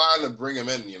good line to bring him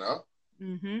in. it.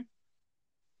 Mm-hmm.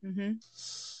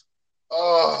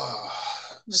 Oh. I'm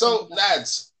gonna think So about it.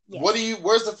 Nads, Yes.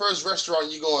 where's the first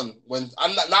restaurant you going when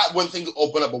I'm not when things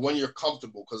open up, but when you're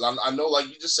comfortable? Because I know, like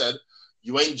you just said,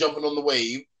 you ain't jumping on the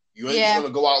wave. You ain't just Yeah.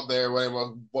 gonna go out there, whatever.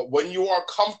 But when you are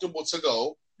comfortable to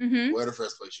go, Mm-hmm. where the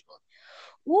first place you going?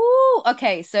 Woo.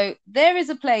 Okay, so there is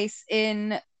a place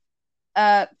in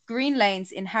Green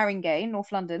Lanes in Haringey,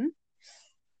 North London.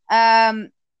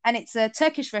 And it's a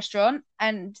Turkish restaurant,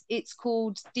 and it's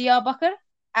called Diyarbakır.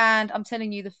 And I'm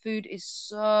telling you, the food is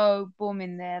so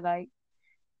booming there. Like,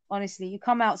 honestly, you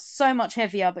come out so much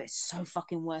heavier, but it's so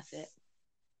fucking worth it.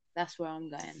 That's where I'm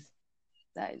going.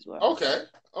 That is where I'm going. Okay,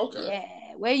 okay.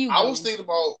 Yeah, where you I was going? thinking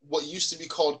about what used to be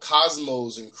called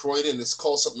Cosmos in Croydon. It's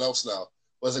called something else now.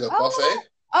 Was it a buffet?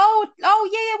 Oh, yeah,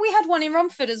 yeah. We had one in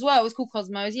Romford as well. It was called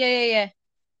Cosmos. Yeah, yeah, yeah.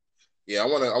 Yeah, I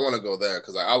wanna go there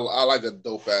because I like a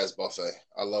dope ass buffet.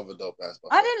 I love a dope ass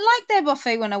I buffet. didn't like their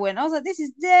buffet when I went. I was like, this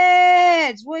is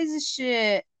dead. What is this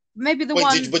shit? Maybe the Wait,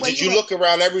 one where did you you went. look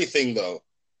around everything though?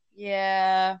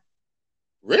 Yeah,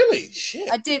 Really? Shit.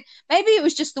 I did. Maybe it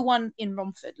was just the one in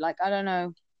Romford. Like, I don't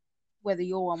know whether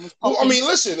your one was Well, I popping. mean,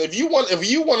 listen, if you want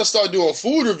to start doing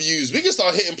food reviews, we can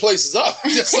start hitting places up.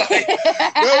 Just like,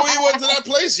 well, we went to that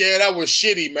place. Yeah, that was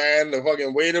shitty, man. The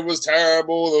fucking waiter was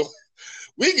terrible.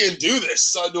 We can do this.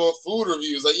 Start doing food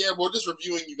reviews. Like, yeah, we're just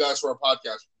reviewing you guys for our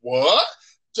podcast. What?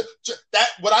 That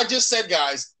what I just said,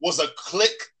 guys, was a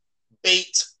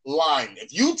clickbait line.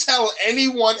 If you tell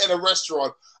anyone in a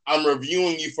restaurant I'm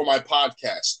reviewing you for my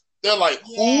podcast, they're like,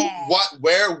 who, Yeah. what,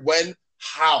 where, when,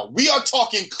 how? We are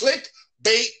talking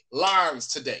clickbait lines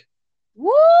today.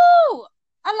 Woo! I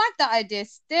like that idea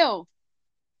still.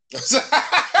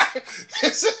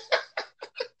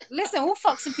 Listen, we'll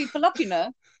fuck some people up, you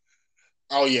know.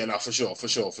 Oh yeah, no, for sure, for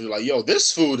sure. For like, yo,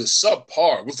 this food is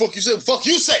subpar. What the fuck you say? Fuck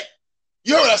you say.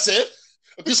 You heard what I said?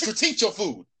 Just critique your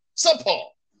food. Subpar.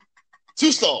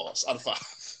 2 stars out of 5.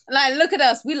 Like, look at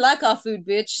us. We like our food,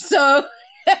 bitch. So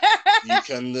You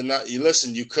can not. You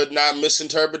listen. You could not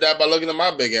misinterpret that by looking at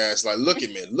my big ass. Like, look at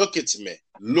me. Look at me.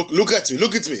 Look at me.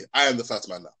 Look at me. I am the fat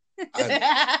man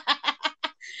now.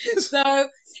 So,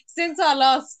 since our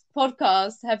last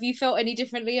podcast, have you felt any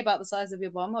differently about the size of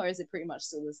your bum, or is it pretty much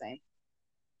still the same?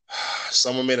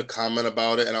 Someone made a comment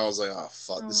about it, and I was like, "Oh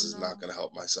fuck, this is no. not gonna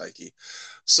help my psyche."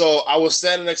 So I was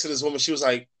standing next to this woman. She was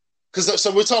like, "Cause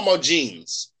so we're talking about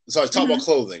jeans. So I talking about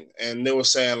clothing, and they were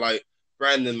saying like,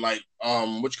 Brandon, like,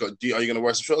 what you go? Are you gonna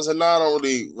wear some shorts?" I said, "No, I don't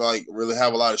really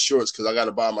have a lot of shorts because I got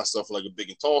to buy my stuff from like a big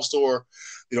and tall store.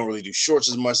 They don't really do shorts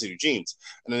as much; they do jeans."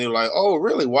 And then they were like, "Oh,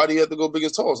 really? Why do you have to go big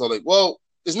and tall?" So I'm like, "Well,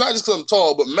 it's not just because I'm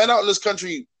tall, but men out in this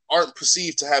country aren't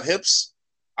perceived to have hips.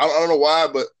 I don't know why,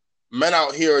 but men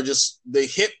out here are just their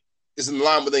hip is in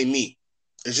line with their knee.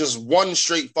 It's just one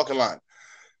straight fucking line,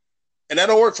 and that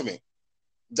don't work for me.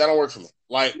 That don't work for me.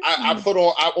 Like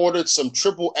I ordered some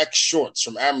triple X shorts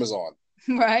from Amazon.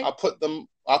 Right. I put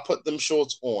them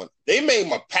shorts on. They made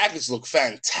my package look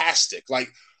fantastic. Like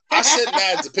I sent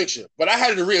Nad's a picture, but I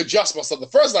had to readjust myself. The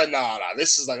first like, nah,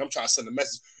 this is like I'm trying to send a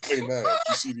message. Hey man,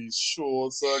 you see these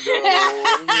shorts I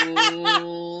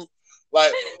got?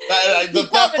 Like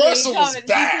that first one was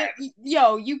bad.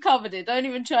 You covered it. Don't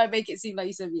even try and make it seem like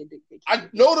you sent me a dick pic.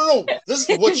 No. This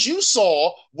what you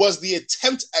saw was the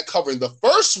attempt at covering. The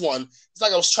first one, it's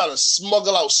like I was trying to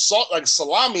smuggle out salt like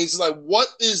salami. It's like, what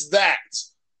is that?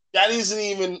 That isn't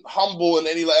even humble in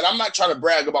any. And I'm not trying to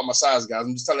brag about my size, guys.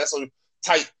 I'm just telling you that's how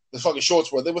tight the fucking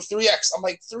shorts were. They were 3X. I'm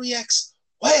like 3X.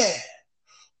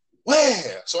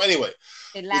 Where? So anyway.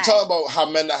 We talk about how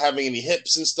men not having any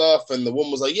hips and stuff, and the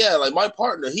woman was like, "Yeah, like my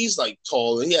partner, he's like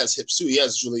tall and he has hips too. He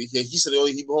said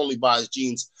he only buys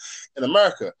jeans in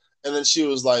America." And then she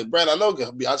was like, "Brand, I know."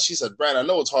 She said, "Brand, I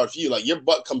know it's hard for you. Like your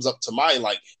butt comes up to my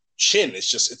like chin.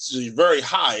 It's very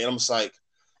high." And I'm just like,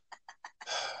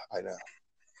 I know,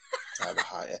 I have a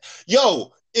high.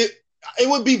 Yo, it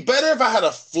would be better if I had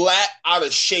a flat, out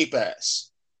of shape ass.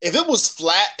 If it was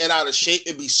flat and out of shape,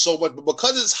 it'd be so much. But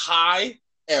because it's high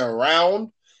and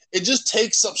round, it just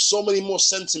takes up so many more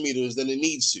centimeters than it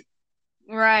needs to.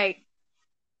 Right.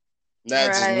 Nadz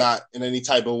is not in any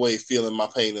type of way feeling my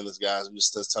pain in this, guys. I'm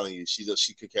just telling you, she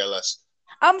could care less.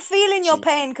 I'm feeling your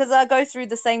pain because I go through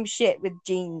the same shit with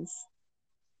jeans.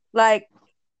 Like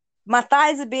my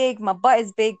thighs are big, my butt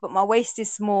is big, but my waist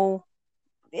is small.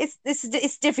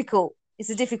 It's difficult. It's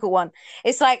a difficult one.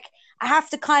 It's like I have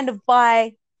to kind of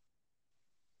buy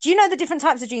do you know the different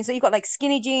types of jeans? So you've got like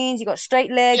skinny jeans, you've got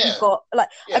straight leg, you've Yeah, got like,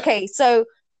 yeah. okay, so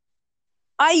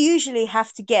I usually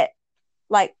have to get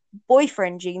like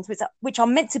boyfriend jeans, which are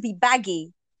meant to be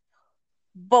baggy,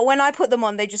 but when I put them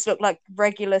on, they just look like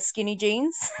regular skinny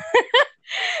jeans.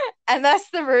 And that's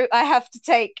the route I have to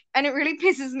take. And it really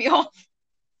pisses me off.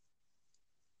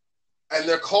 And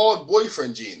they're called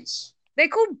boyfriend jeans. They're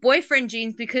called boyfriend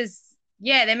jeans because,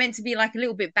 yeah, they're meant to be like a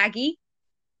little bit baggy.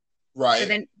 Right. But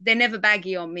then they're never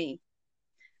baggy on me.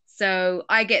 So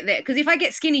I get that. Because if I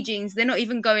get skinny jeans, they're not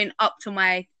even going up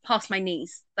to past my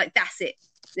knees. Like, that's it.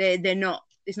 They're not.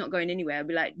 It's not going anywhere. I'll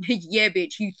be like, yeah,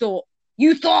 bitch, you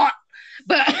thought.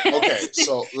 But okay,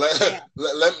 so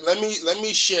let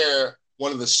me share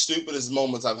one of the stupidest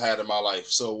moments I've had in my life.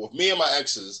 So with me and my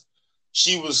exes,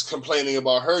 she was complaining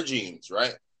about her jeans,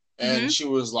 right? And she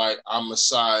was like, I'm a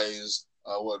size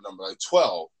what number? Like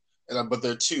 12. And but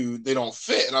they don't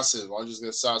fit. And I said, well, I'm just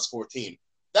gonna size 14.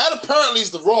 That apparently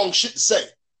is the wrong shit to say.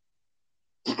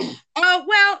 Oh,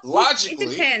 well, logically, it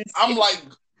depends. I'm like,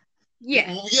 yeah.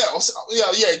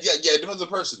 It depends on the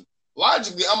person.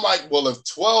 Logically, I'm like, well, if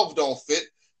 12 don't fit,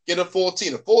 get a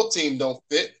 14. If 14 don't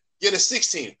fit, get a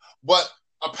 16. But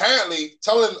apparently,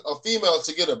 telling a female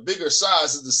to get a bigger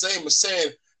size is the same as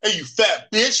saying, hey, you fat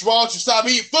bitch, why don't you stop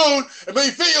eating food and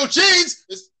maybe fit your jeans?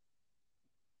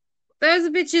 Those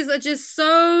bitches are just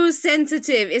so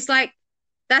sensitive. It's like,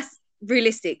 that's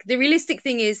realistic. The realistic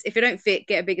thing is, if it don't fit,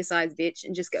 get a bigger size, bitch,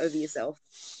 and just get over yourself.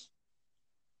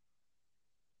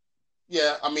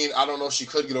 Yeah, I mean, I don't know if she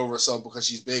could get over herself because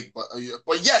she's big, but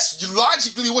yes,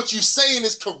 logically, what you're saying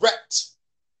is correct.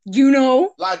 You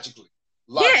know, logically.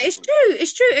 Yeah, it's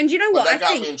true. And you know what? That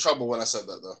got me in trouble when I said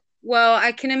that, though. Well,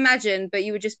 I can imagine, but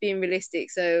you were just being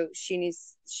realistic. So she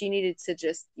needed to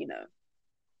just,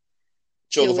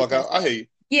 chill the fuck out. I hear you.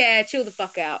 Yeah, chill the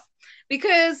fuck out,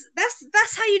 because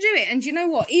that's how you do it. And you know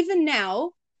what? Even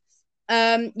now,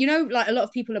 like a lot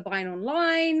of people are buying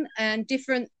online and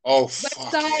different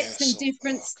websites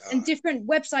and different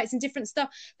websites and different stuff.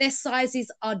 Their sizes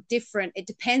are different. It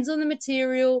depends on the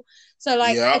material. So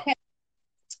okay,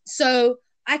 so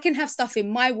I can have stuff in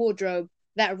my wardrobe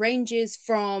that ranges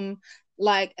from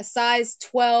like a size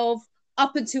 12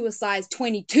 up into a size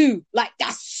 22. Like,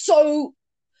 that's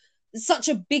such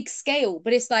a big scale.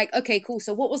 But it's like, okay, cool.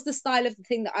 So what was the style of the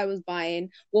thing that I was buying?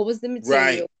 What was the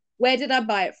material? Right. Where did I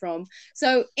buy it from?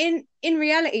 So in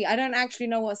reality, I don't actually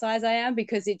know what size I am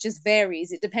because it just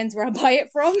varies. It depends where I buy it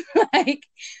from. Like,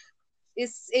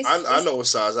 I know what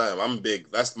size I am. I'm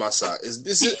big. That's my size.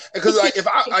 This is because like if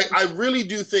I really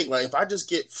do think like if I just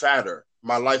get fatter,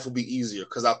 my life will be easier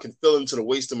because I can fill into the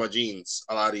waist of my jeans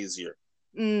a lot easier.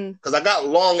 Because I got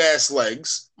long ass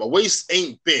legs. My waist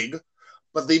ain't big,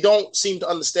 but they don't seem to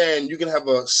understand you can have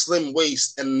a slim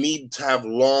waist and need to have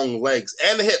long legs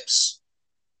and hips.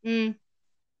 I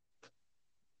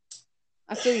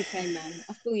feel your pain, man.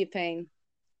 I feel your pain.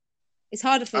 It's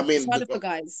harder for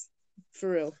guys, for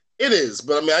real. It is,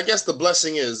 but I mean, I guess the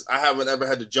blessing is I haven't ever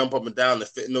had to jump up and down to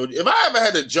fit. No, if I ever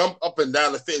had to jump up and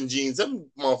down to fit in jeans, them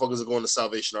motherfuckers are going to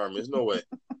Salvation Army. There's no way.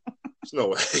 There's no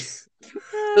way.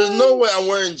 There's no way I'm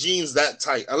wearing jeans that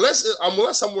tight unless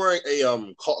I'm wearing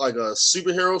like a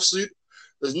superhero suit.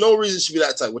 There's no reason it should be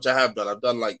that tight, which I have done. I've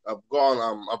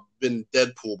been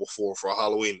Deadpool before for a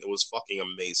Halloween. It was fucking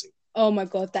amazing. Oh my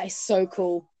god, that is so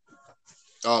cool.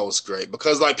 Oh, it was great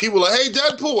because like people are like, hey,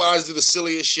 Deadpool, and I just do the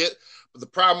silliest shit. But the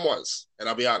problem was, and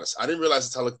I'll be honest, I didn't realize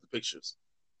until I looked at the pictures.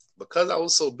 Because I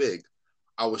was so big,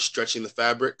 I was stretching the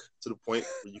fabric to the point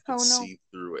where you could see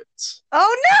through it.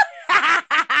 Oh no!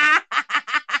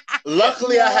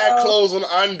 Luckily, I had clothes on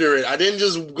under it. I didn't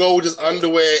just go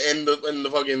underwear in the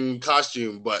fucking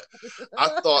costume. But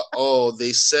I thought,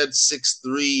 they said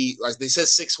 6'3", like they said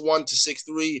 6'1" to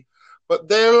 6'3". But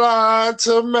they lied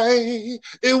to me.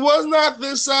 It was not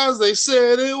the size they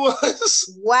said it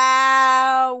was.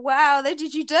 Wow. They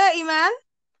did you dirty, man.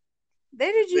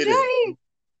 They did you dirty.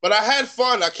 But I had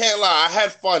fun. I can't lie. I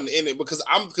had fun in it because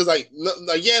they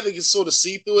could sort of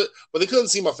see through it, but they couldn't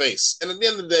see my face. And at the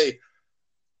end of the day,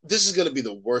 this is going to be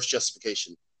the worst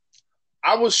justification.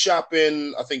 I was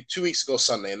shopping, I think 2 weeks ago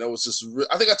Sunday, and there was this.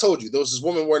 I think I told you there was this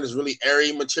woman wearing this really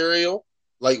airy material.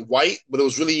 Like white, but it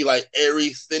was really like airy,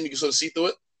 thin. You can sort of see through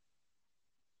it.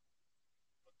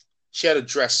 She had a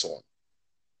dress on,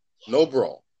 no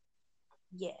bra,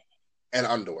 and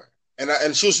underwear,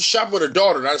 and she was shopping with her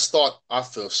daughter. And I just thought, I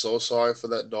feel so sorry for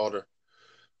that daughter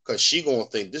because she gonna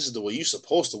think this is the way you're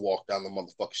supposed to walk down the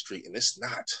motherfucking street, and it's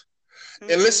not.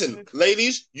 And listen,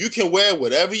 ladies, you can wear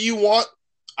whatever you want.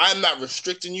 I'm not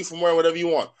restricting you from wearing whatever you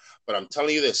want. But I'm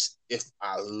telling you this, if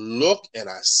I look and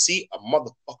I see a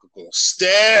motherfucker gonna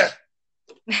stare,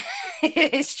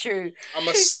 It's true. I'm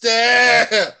a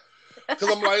stare. Because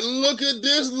I'm like, look at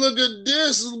this, boy,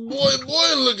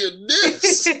 look at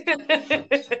this.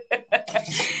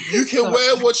 You can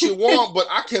wear what you want, but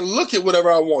I can look at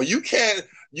whatever I want. You can't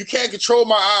control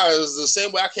my eyes the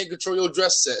same way I can't control your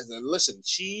dress set. And listen,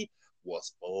 she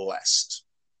was blessed.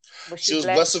 She was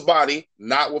blessed with body,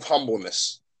 not with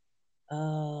humbleness.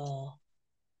 Oh.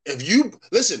 If you,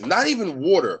 listen, not even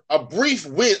water, a brief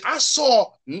wind. I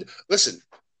saw, listen,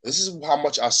 this is how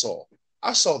much I saw.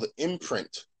 I saw the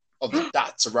imprint of the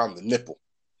dots around the nipple.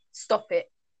 Stop it.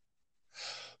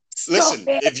 Listen,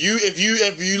 if you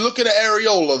look at the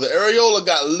areola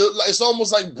got it's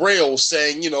almost like Braille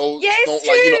saying, don't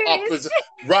up.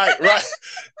 Right.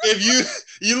 If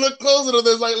you look closer,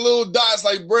 there's like little dots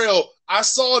like Braille. I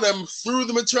saw them through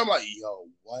the material. I'm like, yo,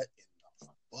 what in the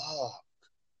fuck?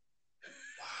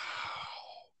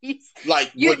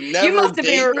 Like, you must have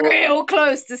been real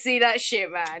close to see that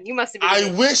shit, man. You must have been.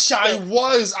 I wish I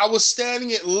was. I was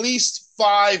standing at least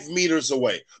 5 meters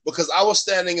away because I was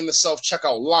standing in the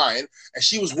self-checkout line and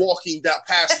she was walking down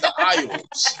past the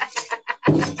aisles.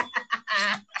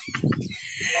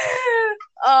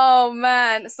 Oh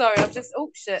man, sorry. Oh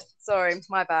shit. Sorry,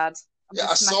 my bad.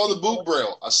 I saw the boob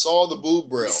braille.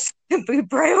 Boob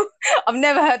braille. I've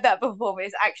never heard that before, but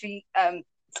it's actually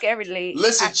scarily.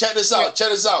 Listen, check this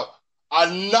out.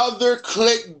 Another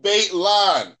clickbait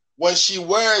line. When she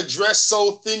wear a dress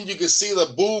so thin you can see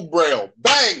the boob braille.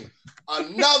 Bang!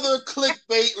 Another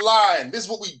clickbait line. This is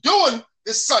what we doing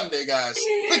this Sunday, guys.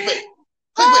 Clickbait.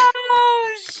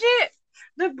 Oh shit!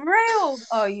 The braille.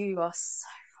 Oh, you are so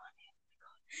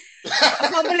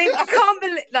funny. I can't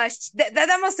believe. Like,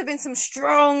 that must have been some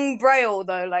strong braille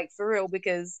though, like for real,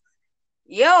 because.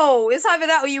 Yo, it's either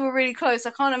that or you were really close.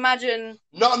 I can't imagine.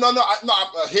 No.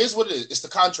 Here's what it is. It's the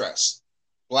contrast.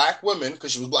 Black women,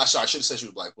 because she was black. Sorry, I should have said she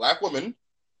was black. Black women.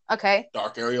 Okay.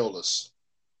 Dark areolas.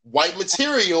 White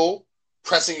material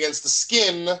pressing against the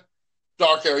skin.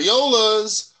 Dark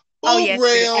areolas. Boob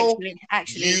braille.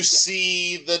 Actually, you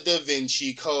see the Da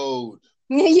Vinci Code.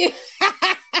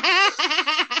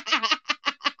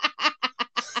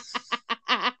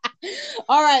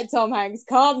 All right, Tom Hanks,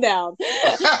 calm down.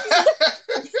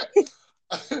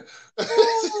 But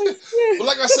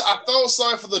like I said, I felt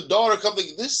sorry for the daughter.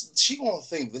 She gonna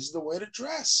think this is the way to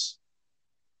dress.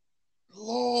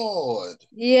 Lord,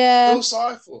 yeah, I feel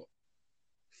sorry for her.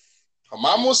 Her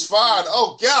mom was fine.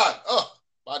 Oh God,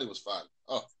 body was fine.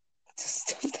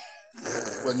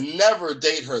 Would never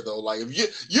date her though. Like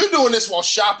if you're doing this while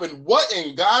shopping, what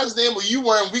in God's name are you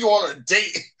wearing? We go on a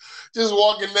date. Just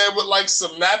walking there with like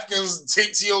some napkins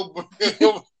taped to your.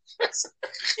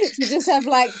 You just have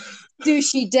like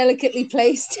douchey, delicately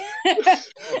placed.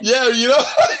 Yeah,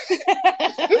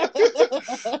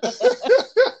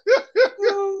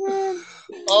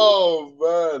 Oh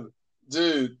man,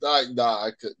 dude,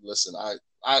 I could listen.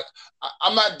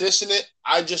 I'm not dishing it.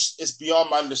 It's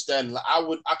beyond my understanding.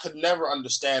 I could never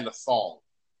understand a thong.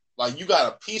 Like you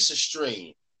got a piece of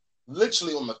string,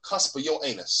 literally on the cusp of your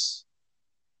anus.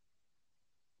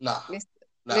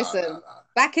 Listen.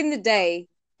 Back in the day,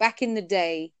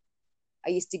 I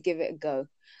used to give it a go,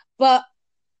 but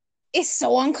it's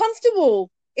so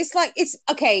uncomfortable. It's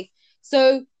okay.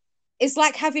 So it's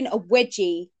like having a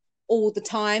wedgie all the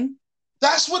time.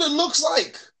 That's what it looks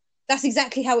like. That's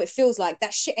exactly how it feels like.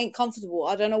 That shit ain't comfortable.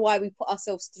 I don't know why we put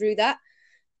ourselves through that.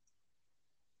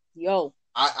 Yo.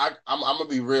 I'm gonna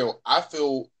be real. I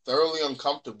feel thoroughly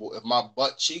uncomfortable if my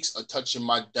butt cheeks are touching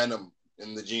my denim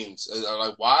in the jeans.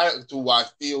 Like, why do I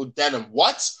feel denim?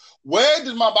 What? Where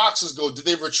did my boxers go? Did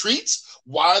they retreat?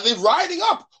 Why are they riding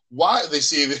up? Why they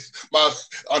see my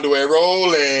underwear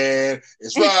rolling?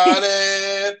 It's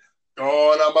riding.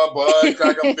 Going on my butt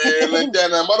crack. I'm feeling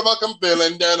denim. What about I'm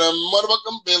feeling denim? What about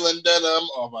I'm feeling denim?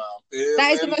 Oh, I'm feeling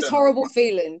that is the most horrible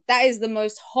feeling. That is the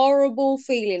most horrible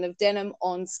feeling of denim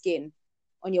on skin,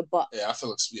 on your butt. Yeah, I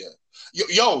feel yeah.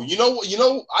 Yo, you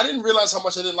know, I didn't realize how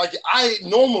much I didn't like it. I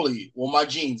normally, my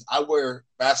jeans, I wear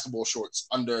basketball shorts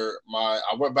under.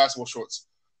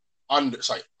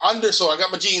 So I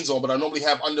got my jeans on, but I normally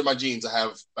have under my jeans, I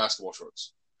have basketball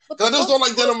shorts. Because I just don't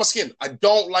like denim on my skin. I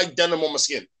don't like denim on my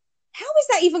skin. How is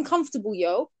that even comfortable,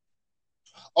 yo?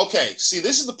 Okay, see,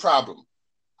 this is the problem.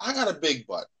 I got a big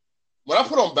butt. When I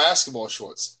put on basketball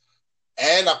shorts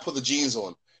and I put the jeans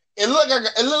on, it looked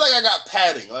like I got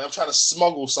padding. Like I'm trying to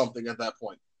smuggle something at that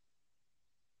point.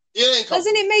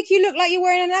 Doesn't it make you look like you're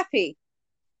wearing a nappy?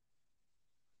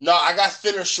 No, I got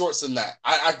thinner shorts than that.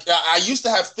 I used to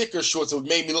have thicker shorts. It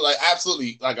made me look like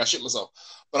absolutely like I shit myself.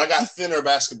 But I got thinner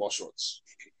basketball shorts.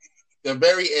 They're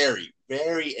very airy.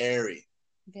 Very airy.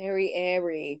 Very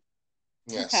airy.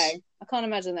 Yes. Okay. I can't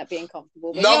imagine that being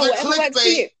comfortable. But Another whatever works for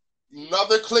you.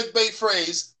 Another clickbait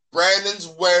phrase. Brandon's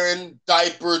wearing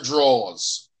diaper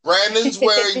drawers. Brandon's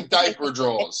wearing diaper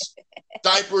drawers.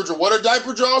 What are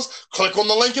diaper drawers? Click on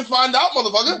the link and find out,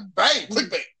 motherfucker. Bang,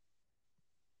 clickbait.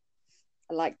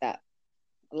 I like that.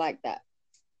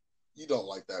 You don't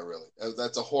like that, really.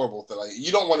 That's a horrible thing. Like,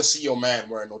 you don't want to see your man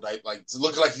wearing no diaper, like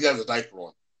looking like he has a diaper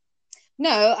on. No,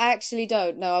 I actually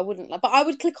don't. No, I wouldn't. But I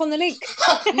would click on the link.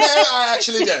 No, I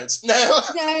actually don't. No,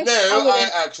 I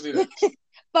actually don't.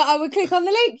 But I would click on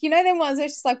the link. You know, them ones.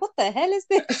 It's just like, what the hell is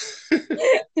this?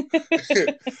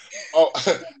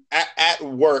 At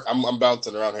work, I'm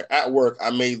bouncing around here. At work, I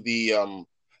made the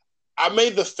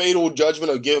fatal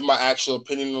judgment of giving my actual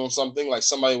opinion on something. Like,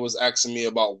 somebody was asking me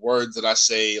about words that I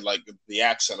say, like the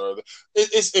accent, or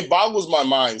it boggles my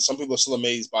mind. Some people are still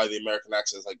amazed by the American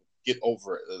accent. It's like, get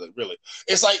over it. Like, really,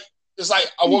 it's like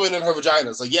a woman in her vagina.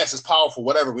 It's like, yes, it's powerful,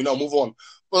 whatever, we know, move on.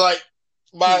 But like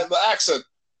the accent,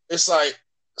 it's like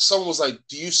someone was like,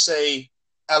 do you say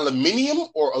aluminium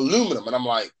or aluminum? And I'm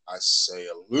like, I say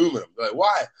aluminum. They're like,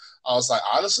 why? I was like,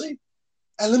 honestly,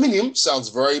 aluminium sounds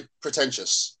very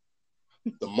pretentious.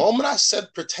 The moment I said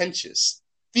pretentious,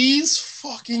 these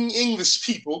fucking English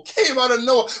people came out of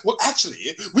nowhere. Well,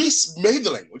 actually, we made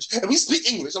the language and we speak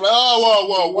English. I'm like,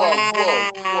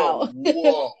 oh,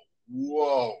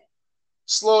 whoa.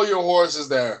 Slow your horses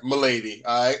there, milady.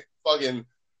 All right? Fucking,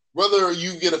 whether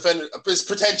you get offended, it's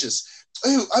pretentious.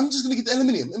 Oh, I'm just going to get the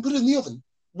aluminium and put it in the oven.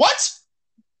 What?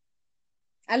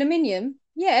 Aluminium?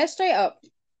 Yeah, straight up.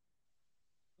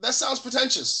 That sounds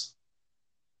pretentious.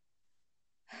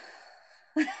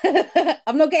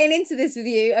 I'm not getting into this with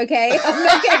you, okay? I'm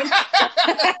not getting.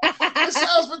 It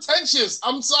sounds pretentious.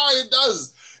 I'm sorry, it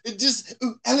does. It just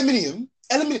aluminium.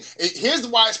 Here's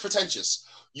why it's pretentious.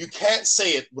 You can't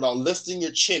say it without lifting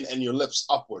your chin and your lips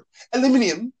upward.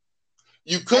 Aluminium.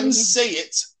 You couldn't say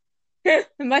it.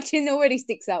 My chin already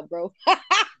sticks out, bro.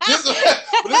 This is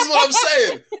what I'm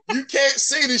saying. You can't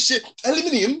say this shit.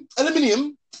 Aluminium.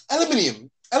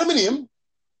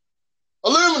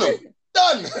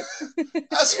 Done.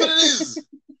 That's what it is.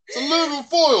 It's aluminum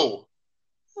foil.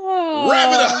 Oh.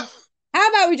 Wrap it up. How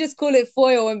about we just call it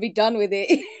foil and be done with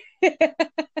it?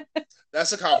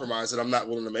 That's a compromise that I'm not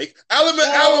willing to make.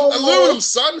 Aluminum,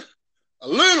 son.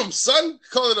 Aluminum, son.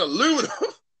 Call it aluminum.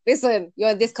 Listen, you're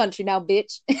in this country now,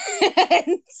 bitch.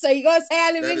 So you gotta say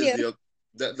aluminium.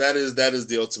 That is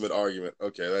the ultimate argument.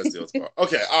 Okay, that's the ultimate.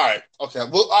 Okay, all right. Okay,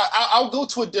 well, I'll go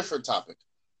to a different topic.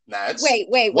 Nadz. Wait.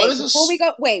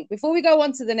 Before we go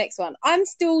on to the next one, I'm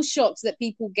still shocked that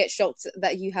people get shocked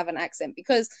that you have an accent,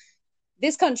 because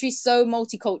this country's so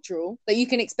multicultural that you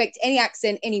can expect any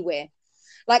accent anywhere.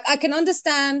 Like, I can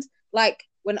understand, like,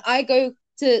 when I go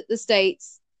to the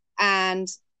States and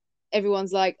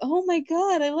everyone's like, oh my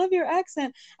God, I love your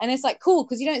accent. And it's like, cool,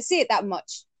 because you don't see it that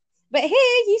much. But here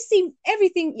you see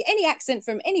everything, any accent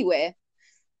from anywhere.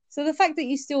 So the fact that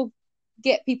you still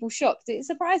get people shocked, it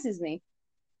surprises me.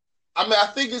 I mean, I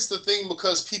think it's the thing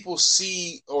because people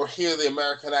see or hear the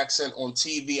American accent on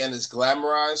TV and it's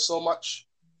glamorized so much.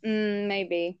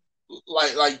 Maybe.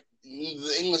 Like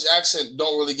the English accent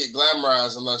don't really get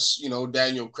glamorized unless, you know,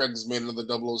 Daniel Craig's made another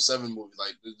 007 movie.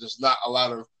 Like, there's just not a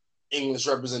lot of English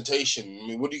representation. I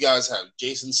mean, what do you guys have?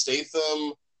 Jason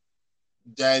Statham,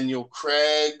 Daniel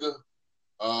Craig,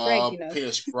 Craig, you know.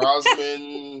 Pierce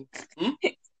Brosnan.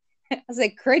 I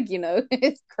said Craig, you know.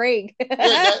 It's Craig.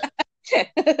 What?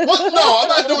 No, I'm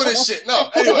not doing this shit. No.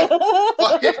 Anyway.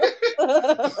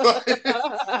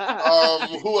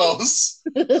 Who else?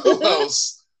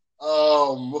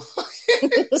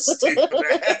 Stupid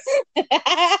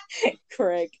ass.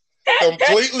 Craig.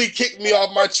 Completely kicked me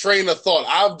off my train of thought.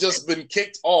 I've just been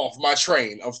kicked off my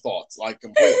train of thoughts, like,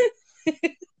 completely.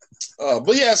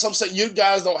 But yeah, so I'm saying you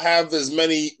guys don't have as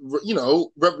many, you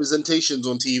know, representations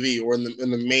on TV or in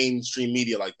the mainstream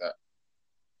media like that.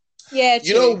 Yeah, true.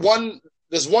 You know,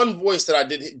 there's one voice that I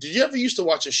did. Did you ever used to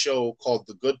watch a show called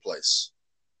The Good Place?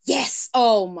 Yes.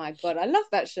 Oh my God, I love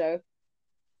that show.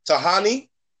 Tahani?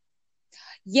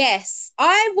 Yes.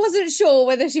 I wasn't sure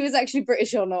whether she was actually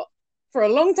British or not for a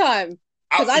long time.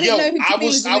 Because I didn't know who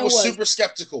I was super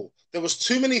skeptical. There was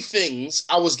too many things.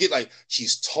 I was getting like,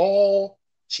 she's tall,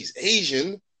 she's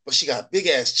Asian, but she got a big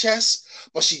ass chest,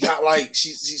 but she got like,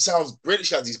 she sounds British,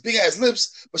 she got these big ass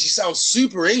lips, but she sounds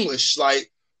super English. Like,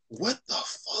 what the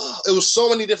fuck? It was so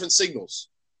many different signals.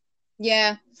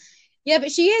 Yeah, but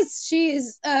she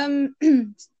is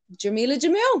Jamila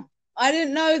Jamil. I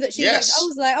didn't know that she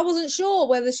was. I wasn't sure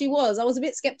whether she was. I was a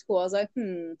bit skeptical. I was like,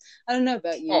 I don't know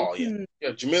about you. Oh yeah,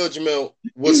 yeah. Jamila Jamil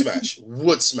would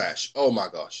smash. Oh my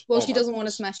gosh. Well, she doesn't want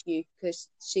to smash you because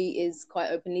she is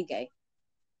quite openly gay.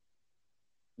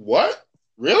 What?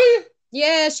 Really?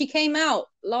 Yeah, she came out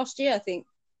last year, I think.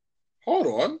 Hold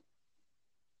on.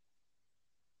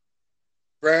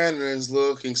 Brandon's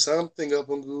looking something up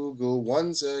on Google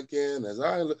once again as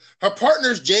I look. Her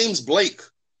partner's James Blake.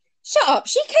 Shut up.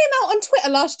 She came out on Twitter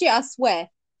last year, I swear.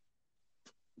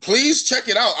 Please check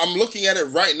it out. I'm looking at it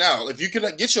right now. If you can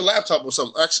get your laptop or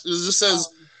something. Actually, it just says,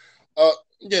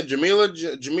 Jamila,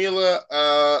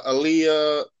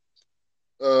 Aaliyah,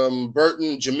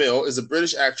 Burton Jamil is a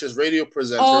British actress, radio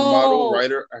presenter, model,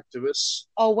 writer, activist.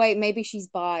 Oh, wait, maybe she's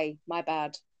bi. My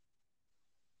bad.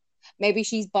 Maybe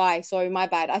she's bi. Sorry, my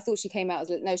bad. I thought she came out as...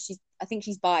 No, I think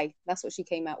she's bi. That's what she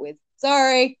came out with.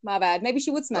 Sorry, my bad. Maybe she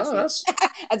would smash me.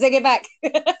 I take it back.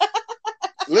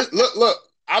 Look.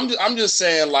 I'm just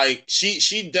saying, like,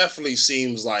 she definitely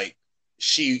seems like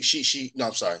she no,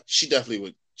 I'm sorry. She definitely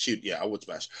would. I would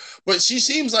smash. But she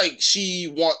seems like I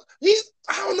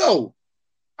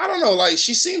don't know. Like,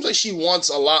 she seems like she wants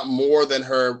a lot more than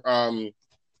her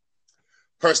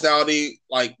personality,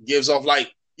 like, gives off.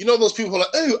 Like, you know, those people are like,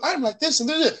 oh, I'm like this and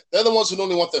this. They're the ones who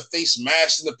only want their face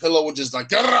mashed in the pillow and just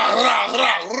like, like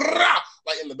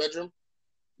in the bedroom.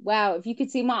 Wow, if you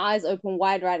could see my eyes open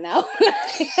wide right now.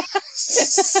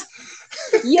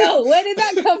 Yo, where did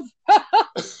that come from?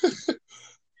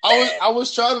 I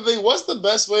was trying to think, what's the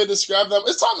best way to describe them?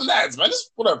 It's Tom and Nadz, man.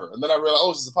 Just whatever. And then I realized,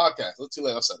 oh, this is a podcast. It's too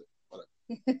late. I said it. Whatever.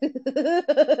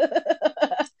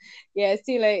 Yeah, it's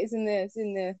too late. It's in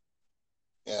there.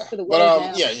 Yeah, but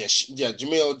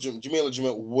Jamila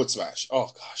would smash. Oh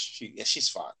gosh, she's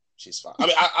fine. She's fine. I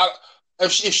mean,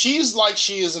 if she's like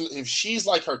if she's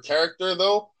like her character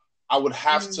though, I would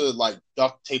have to like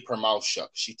duct tape her mouth shut.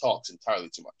 She talks entirely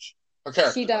too much. Her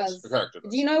character. She does. Her character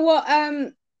does. Do you know what?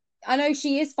 I know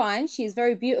she is fine. She is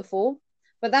very beautiful,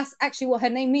 but that's actually what her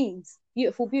name means.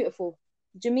 Beautiful, beautiful.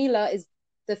 Jamila is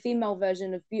the female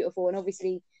version of beautiful, and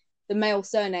obviously the male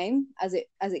surname as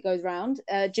it goes round.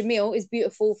 Jamil is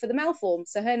beautiful for the male form,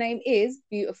 so her name is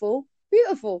beautiful.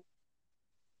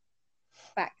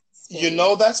 Facts. You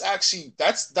know, that's actually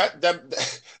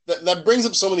that brings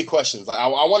up so many questions. Like, I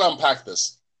want to unpack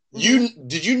this.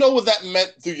 Did you know what that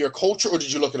meant through your culture, or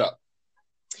did you look it up?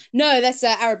 No, that's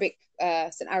Arabic.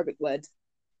 It's an Arabic word.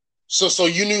 So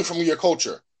you knew from your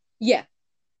culture. Yeah.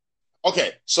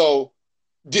 Okay, so.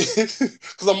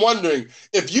 Because I'm wondering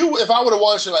if I would have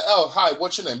watched it like, oh, hi,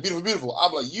 what's your name? Beautiful.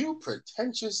 I'm like, you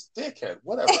pretentious dickhead,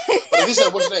 whatever. But if he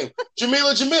said, what's your name?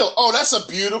 Jamil. Oh, that's a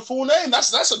beautiful name.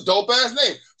 That's a dope ass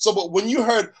name. So, but when you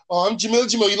heard, oh, I'm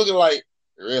Jamil, you looking like,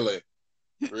 really?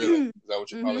 Is that what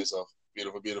you're calling yourself?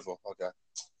 Beautiful. Okay.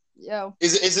 Yo.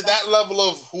 Is it that level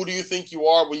of who do you think you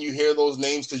are when you hear those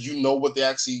names because you know what they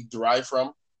actually derive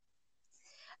from?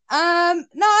 No,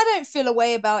 I don't feel a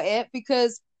way about it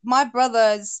because my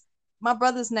brother's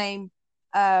name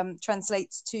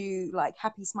translates to like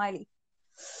happy smiley,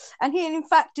 and he in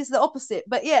fact is the opposite,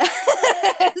 but yeah.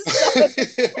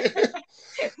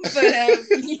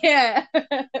 Yeah.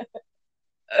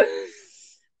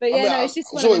 But yeah, no, it's just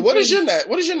Zoe, what does your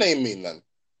name mean then?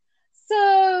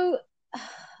 So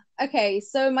okay,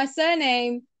 so my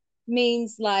surname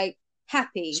means like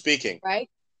happy, speaking, right?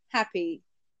 Happy.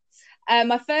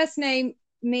 My first name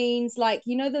means like,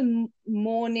 you know, the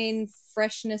morning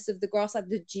freshness of the grass, like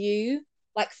the dew,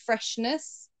 like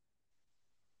freshness.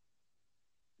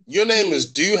 Your name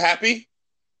is Dew Happy?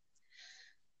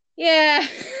 Yeah.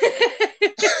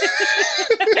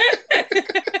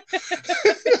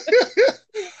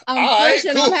 I'm fresh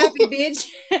and I'm happy, bitch.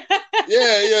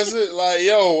 Yes, like,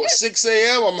 yo, 6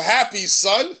 a.m. I'm happy,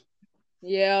 son.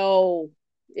 Yo.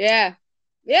 Yeah,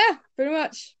 pretty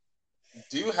much.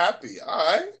 Dew Happy.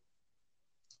 All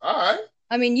right.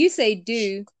 I mean, you say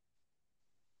do.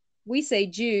 We say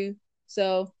Jew,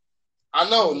 so. I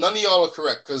know, none of y'all are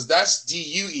correct, because that's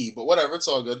D-U-E, but whatever, it's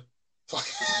all good.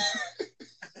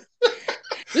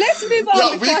 Let's move on.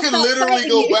 Yeah, we can literally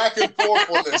go back and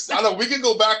forth on this. I know, we can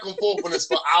go back and forth on this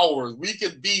for hours. We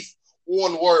could beef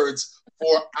on words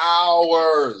for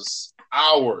hours.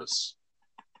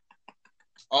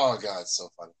 Oh, God, it's so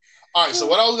funny. All right, so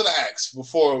what I was going to ask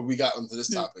before we got into this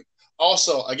topic.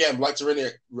 Also, again,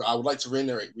 I would like to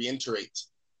reiterate,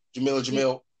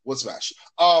 Jamil, would smash.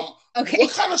 Okay.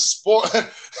 What kind of sport,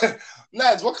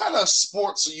 Nadz? What kind of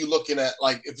sports are you looking at?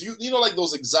 Like, if you know, like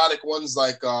those exotic ones,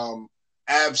 like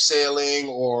abseiling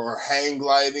or hang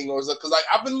gliding, or because like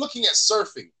I've been looking at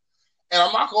surfing, and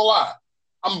I'm not gonna lie,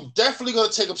 I'm definitely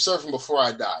gonna take up surfing before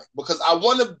I die because I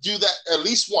want to do that at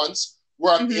least once,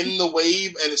 where I'm in the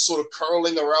wave and it's sort of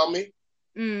curling around me.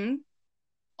 Mm.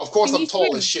 Of course, I'm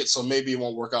tall as shit, so maybe it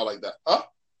won't work out like that. Huh?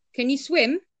 Can you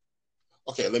swim?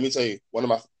 Okay, let me tell you. One of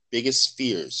my biggest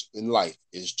fears in life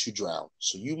is to drown.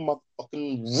 So you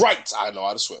motherfucking right, I know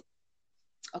how to swim.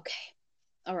 Okay.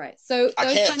 All right. So I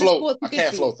those can't kind of float. sports are I good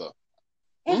can't for float you. though.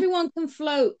 Everyone can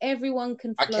float. Everyone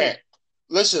can I float. can't.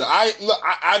 Listen,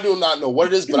 I do not know what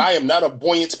it is, but I am not a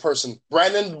buoyant person.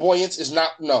 Brandon buoyant is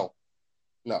not. No.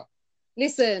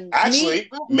 Listen,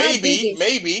 Actually,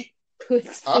 maybe. Could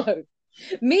Huh? float.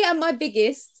 Me at my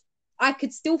biggest, I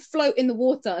could still float in the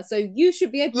water. So you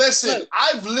should be able to float.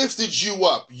 I've lifted you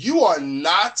up. You are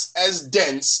not as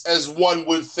dense as one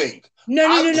would think. No.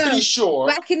 I'm pretty sure.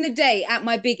 Back in the day, at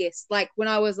my biggest, like when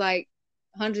I was like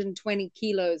 120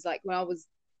 kilos, like when I was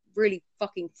really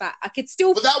fucking fat, I could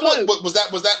still But that float. was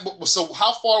that. So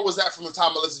how far was that from the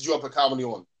time I lifted you up at Comedy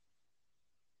On?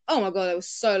 Oh my god, that was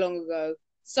so long ago.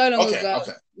 So long ago.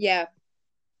 Okay. Yeah.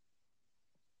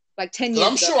 Like 10 years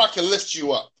I'm ago. sure I can lift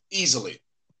you up easily.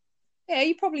 Yeah,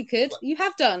 you probably could. You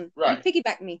have done. Right. You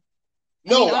piggyback me.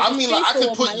 No, I mean like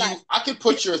I could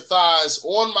put your thighs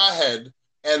on my head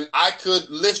and I could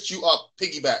lift you up,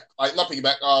 piggyback. Like not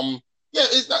piggyback. Yeah,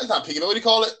 it's not piggyback. What do you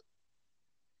call it?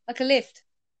 Like a lift.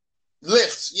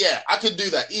 Lift. Yeah, I could do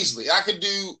that easily. I could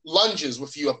do lunges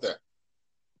with you up there.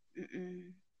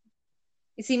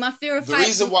 You see, my fear of the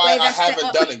reason why I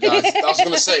haven't done it, guys. I was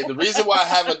going to say the reason why I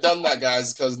haven't done that, guys,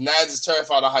 is because Nadz is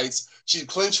terrified of heights. She'd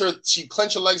clench her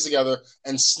legs together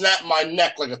and snap my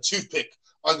neck like a toothpick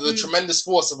under the tremendous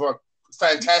force of her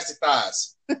fantastic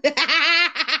thighs.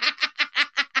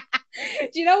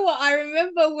 Do you know what? I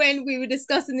remember when we were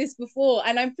discussing this before,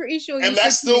 and I'm pretty sure you and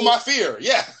that's still my fear.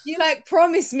 Yeah. You like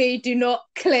promise me do not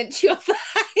clench your thighs.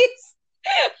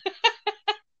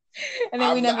 And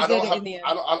then we never did it in the end.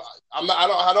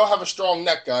 I don't have a strong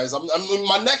neck, guys.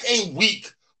 My neck ain't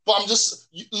weak, but I'm just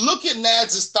look at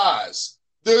Nadz's thighs.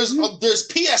 There's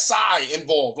PSI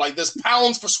involved, like there's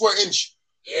pounds per square inch.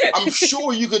 I'm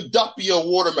sure you could duppy a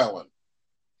watermelon.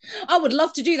 I would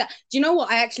love to do that. Do you know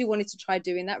what? I actually wanted to try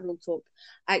doing that. Real talk.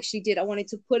 I actually did. I wanted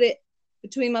to put it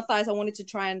between my thighs. I wanted to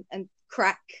try and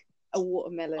crack a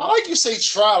watermelon. I like you say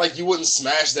try, like you wouldn't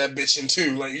smash that bitch in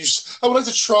two. Like I would like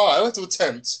to try. I like to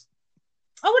attempt.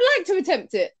 I would like to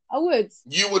attempt it. I would.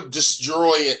 You would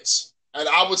destroy it. And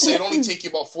I would say it only take you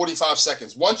about 45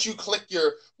 seconds. Once you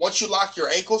lock your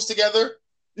ankles together,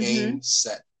 game,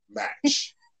 set,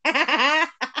 match.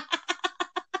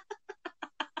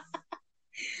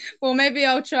 Well, maybe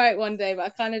I'll try it one day, but I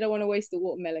kind of don't want to waste the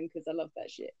watermelon because I love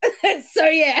that shit. So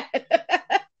yeah.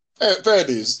 Fair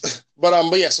dues. But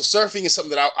yeah, so surfing is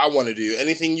something that I want to do.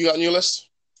 Anything you got on your list?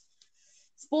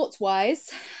 Sports wise,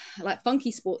 like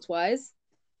funky sports wise.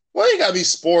 Well, you gotta be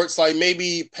sports, like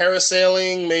maybe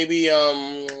parasailing, maybe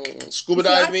scuba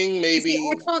diving, maybe.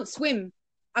 I can't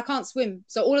swim.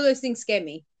 So all of those things scare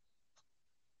me.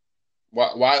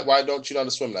 Why don't you know how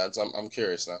to swim, lads? I'm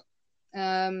curious now.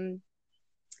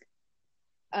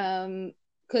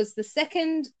 Because the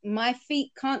second my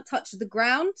feet can't touch the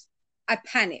ground, I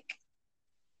panic.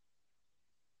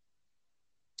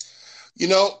 You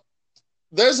know,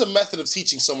 there's a method of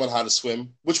teaching someone how to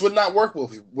swim, which would not work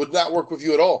with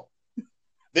you at all.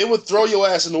 They would throw your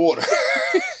ass in the water.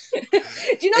 Do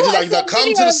you know what? Like,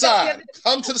 come to the side.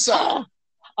 Come to the side.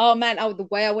 Oh man, the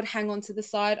way I would hang on to the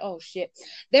side. Oh shit.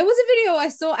 There was a video I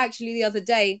saw actually the other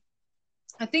day.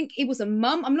 I think it was a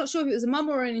mum. I'm not sure if it was a mum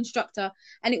or an instructor.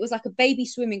 And it was like a baby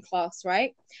swimming class,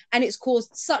 right? And it's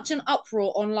caused such an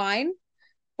uproar online.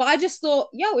 But I just thought,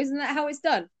 yo, isn't that how it's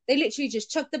done? They literally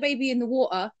just chucked the baby in the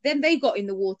water. Then they got in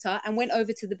the water and went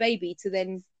over to the baby to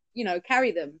then,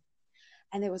 carry them.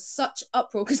 And there was such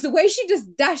uproar because the way she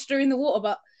just dashed her in the water,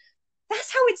 but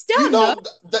that's how it's done.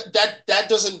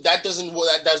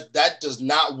 That does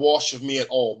not wash with me at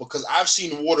all because I've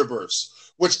seen water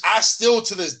births, which I still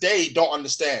to this day don't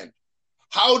understand.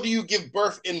 How do you give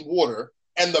birth in water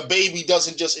and the baby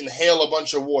doesn't just inhale a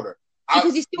bunch of water?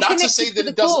 Because he's still connected to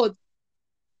the cord.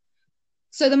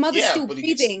 So the mother's still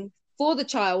breathing for the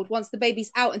child once the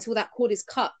baby's out until that cord is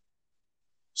cut.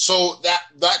 So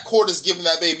that cord is giving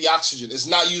that baby oxygen. It's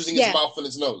not using its mouth and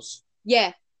its nose.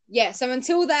 Yeah. So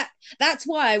until that's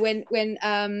why when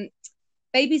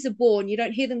babies are born, you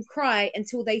don't hear them cry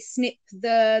until they snip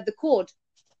the cord,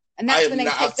 and that's when they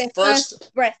take their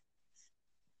first breath.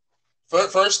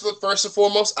 First and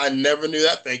foremost, I never knew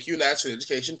that. Thank you, Nadz, for the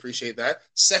education. Appreciate that.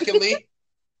 Secondly,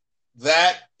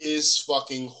 that is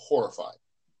fucking horrifying.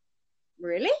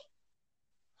 Really?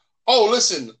 Oh,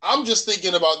 listen, I'm just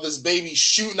thinking about this baby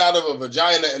shooting out of a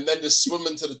vagina and then just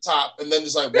swimming to the top and then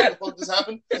just like, what the fuck just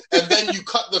happened? And then you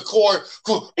cut the cord.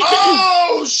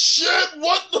 Oh, shit,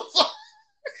 what the fuck?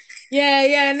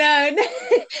 Yeah, no.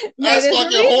 That's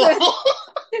fucking horrible.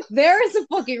 There is a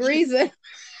fucking reason.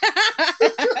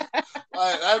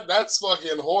 That's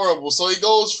fucking horrible. So he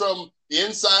goes from the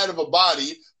inside of a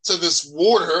body to this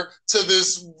water to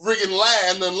this friggin'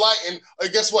 land and light, and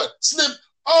guess what? Snip!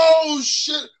 Oh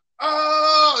shit!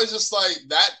 Oh, it's just like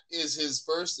that is his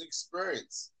first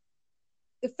experience.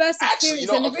 The first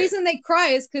experience, and the reason they cry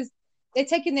is because they're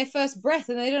taking their first breath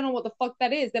and they don't know what the fuck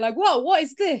that is. They're like, "Whoa, what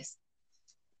is this?"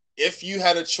 If you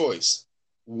had a choice,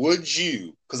 would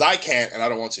you? Because I can't, and I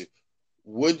don't want to.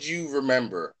 Would you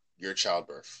remember your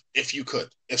childbirth if you could?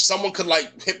 If someone could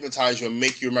like hypnotize you and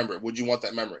make you remember it, would you want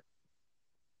that memory?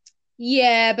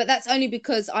 Yeah, but that's only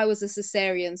because I was a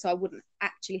cesarean, so I wouldn't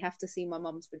actually have to see my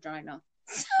mum's vagina.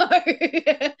 So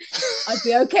I'd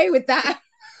be okay with that.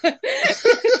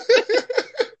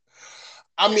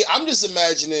 I mean, I'm just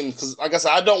imagining, because like I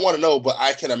said, I don't want to know, but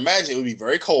I can imagine it would be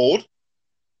very cold,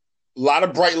 a lot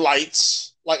of bright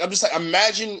lights. Like, I'm just like,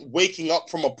 imagine waking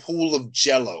up from a pool of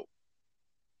jello.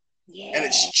 Yeah. And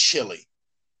it's chilly.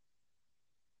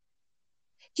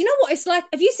 Do you know what it's like?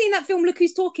 Have you seen that film, Look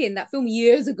Who's Talking? That film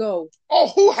years ago. Oh,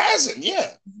 who hasn't?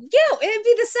 Yeah. Yeah, it'd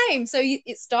be the same. So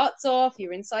it starts off,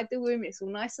 you're inside the womb, it's all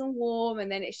nice and warm, and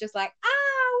then it's just like,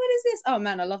 what is this? Oh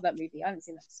man, I love that movie. I haven't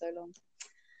seen that for so long.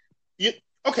 Yeah.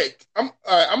 Okay. All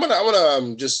right. I'm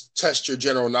gonna just test your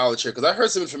general knowledge here because I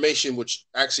heard some information which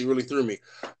actually really threw me.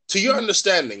 To your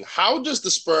understanding, how does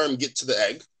the sperm get to the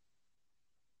egg?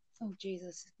 Oh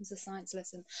Jesus, it's a science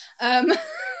lesson.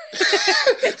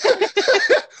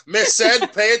 Miss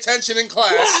said, pay attention in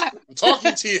class. I'm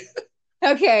talking to you.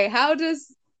 Okay, how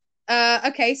does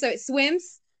okay, so it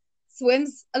swims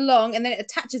along and then it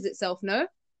attaches itself, no?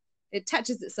 It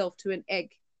attaches itself to an egg,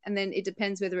 and then it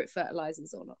depends whether it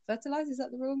fertilizes or not. Fertilize, is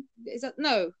that the wrong? Is that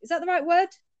the right word?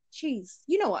 Jeez,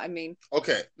 you know what I mean.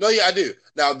 Okay. No, yeah, I do.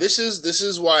 Now this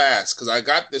is why I asked, because I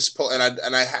got this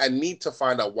and I need to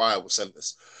find out why I was sent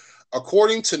this.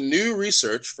 According to new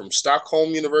research from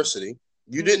Stockholm University,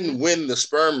 you didn't win the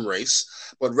sperm race,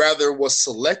 but rather was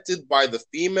selected by the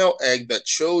female egg that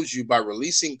chose you by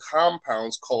releasing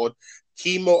compounds called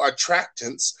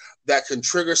chemoattractants that can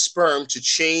trigger sperm to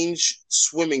change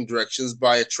swimming directions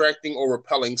by attracting or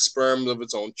repelling sperm of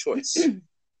its own choice.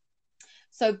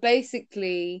 So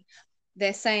basically,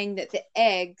 they're saying that the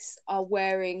eggs are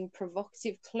wearing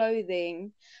provocative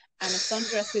clothing and a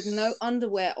sundress with no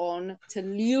underwear on to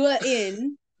lure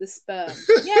in the sperm.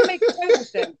 Yeah, makes total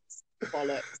sense.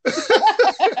 Bollocks.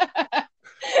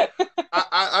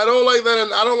 I don't like that,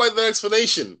 and I don't like that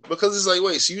explanation because it's like,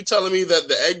 wait, so you telling me that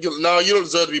the egg? No, you don't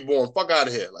deserve to be born. Fuck out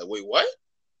of here. Like, wait, what?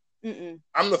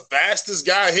 I'm the fastest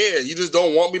guy here. You just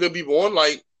don't want me to be born,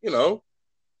 like, you know.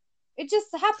 It just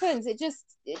happens. It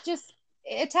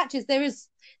attaches. There is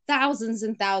thousands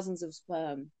and thousands of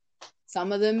sperm.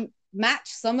 Some of them match,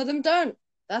 some of them don't.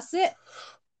 That's it.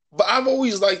 But I've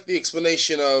always liked the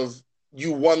explanation of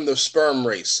you won the sperm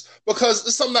race because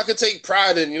it's something I could take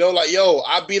pride in, you know, like, yo,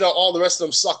 I beat out all the rest of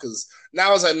them suckers.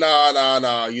 Now it's like,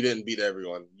 nah, you didn't beat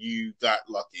everyone. You got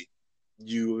lucky.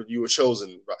 You were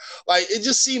chosen. Like, it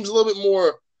just seems a little bit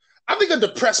more. I think a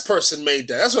depressed person made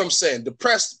that. That's what I'm saying.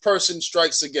 Depressed person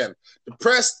strikes again.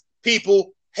 Depressed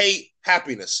people hate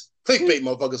happiness. Clickbait,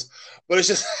 motherfuckers. But it's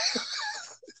just.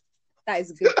 That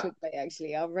is a good clickbait,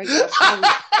 actually. I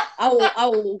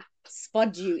will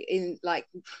spud you in, like,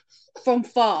 from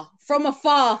afar.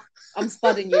 I'm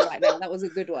spudding you right now. That was a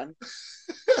good one.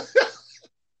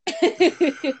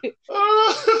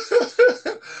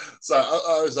 So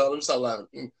let me stop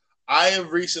laughing. I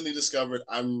have recently discovered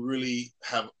I really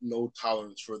have no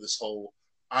tolerance for this whole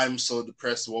I'm so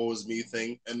depressed, woe is me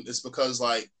thing. And it's because,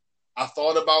 like, I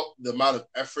thought about the amount of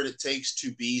effort it takes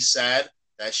to be sad.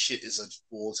 That shit is a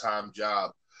full-time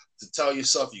job. To tell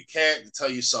yourself you can't, to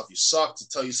tell yourself you suck, to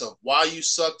tell yourself why you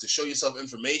suck, to show yourself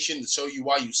information, to show you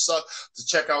why you suck, to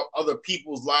check out other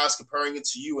people's lives, comparing it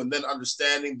to you, and then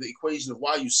understanding the equation of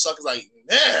why you suck is like,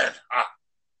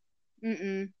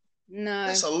 man. No.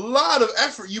 That's a lot of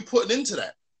effort you putting into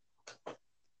that.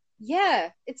 Yeah,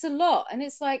 it's a lot. And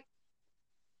it's like,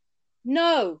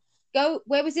 no. Go,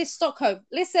 where was this? Stockholm.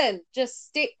 Listen, just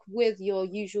stick with your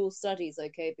usual studies,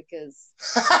 okay? Because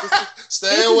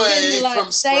stay away from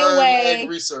sperm egg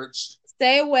research.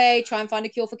 Stay away. Try and find a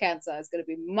cure for cancer. It's going to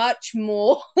be much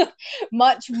more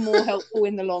helpful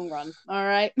in the long run. All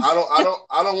right. I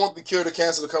don't want the cure to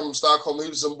cancer to come from Stockholm.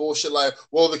 Leave some bullshit like,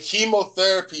 well, the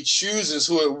chemotherapy chooses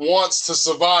who it wants to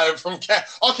survive from cancer.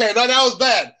 Okay, no, that was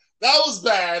bad. That was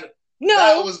bad. No,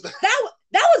 that was bad.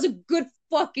 That was a good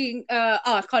fucking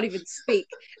I can't even speak.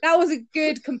 That was a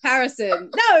good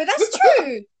comparison. No, that's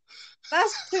true.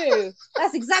 That's true.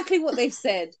 That's exactly what they've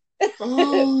said.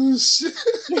 Oh shit!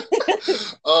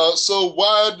 So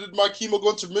why did my chemo go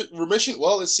into remission?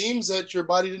 Well, it seems that your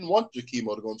body didn't want your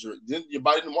chemo to go into your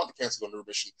body didn't want the cancer to go into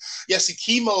remission. Yes, the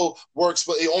chemo works,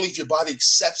 but only if your body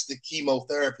accepts the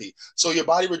chemotherapy. So your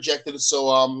body rejected it.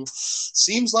 So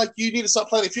seems like you need to stop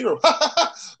planning a funeral.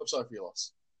 I'm sorry for your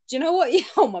loss. Do you know what? Yeah,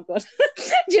 oh my god.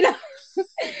 Do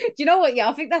you know what? Yeah,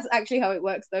 I think that's actually how it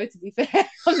works, though. To be fair,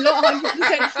 I'm not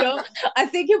 100% sure. I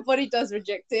think your body does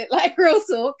reject it, like real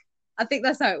talk. I think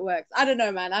that's how it works. I don't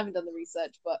know, man. I haven't done the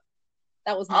research, but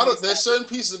that was. There's certain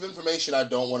pieces of information I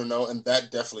don't want to know, and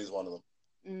that definitely is one of them.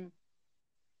 Mm.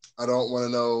 I don't want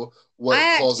to know what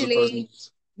causes a person.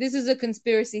 This is a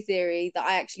conspiracy theory that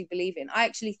I actually believe in. I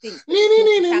actually think.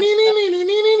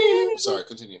 Sorry,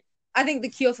 continue. I think the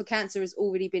cure for cancer has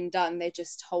already been done. They're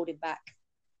just holding back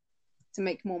to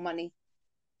make more money.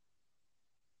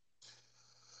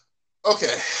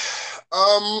 Okay.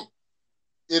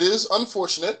 It is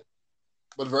unfortunate,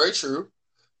 but very true,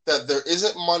 that there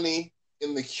isn't money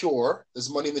in the cure. There's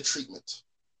money in the treatment.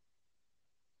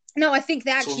 No, I think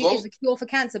there actually is a cure for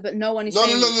cancer, but no one is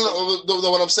saying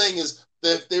No. What I'm saying is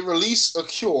that if they release a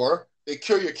cure, they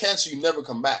cure your cancer, you never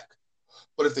come back.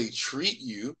 But if they treat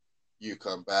you, you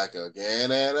come back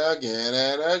again and again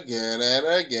and again and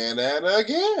again and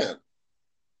again.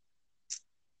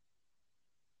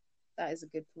 That is a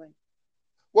good point.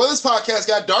 Well, this podcast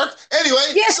got dark.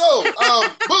 Anyway, yeah. So,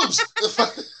 boobs.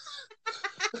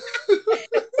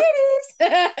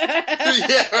 Yeah,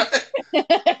 right.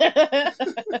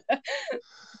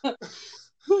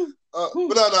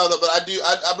 But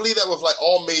I believe that with like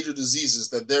all major diseases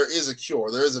that there is a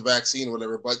cure, there is a vaccine or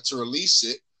whatever, but to release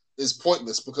it is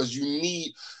pointless because you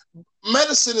need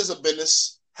medicine is a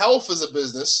business, health is a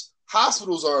business,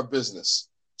 hospitals are a business,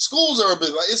 schools are a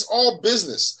business. Like, it's all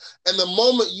business. And the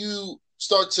moment you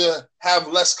start to have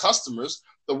less customers,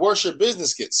 the worse your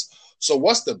business gets. So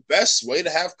what's the best way to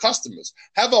have customers?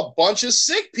 Have a bunch of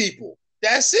sick people.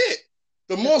 That's it.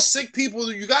 The more sick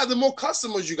people you got, the more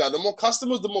customers you got. The more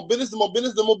customers, the more business, the more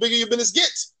bigger your business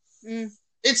gets. Mm.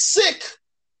 It's sick.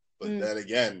 But then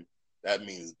again, that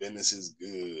means business is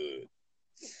good.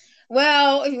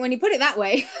 Well, when you put it that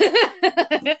way,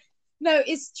 no,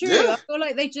 it's true. Yeah. I feel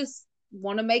like they just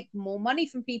want to make more money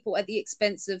from people at the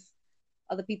expense of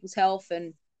other people's health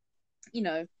and,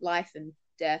 life and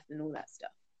death and all that stuff.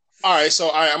 All right,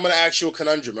 I'm going to ask you a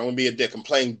conundrum. I'm going to be a dick. I'm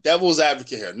playing devil's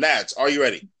advocate here. Nadz, are you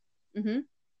ready? Mm-hmm.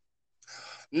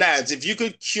 Nadz, if you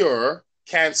could cure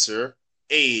cancer,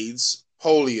 AIDS,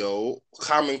 polio,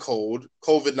 common cold,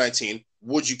 COVID-19,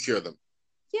 would you cure them?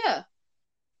 Yeah.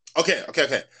 Okay.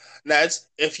 Nadz,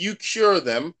 if you cure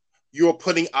them, you're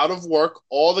putting out of work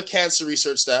all the cancer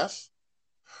research staff.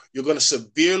 You're going to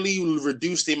severely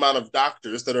reduce the amount of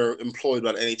doctors that are employed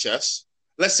by the NHS.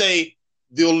 Let's say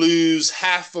they'll lose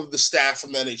half of the staff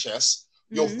from the NHS.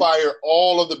 You'll fire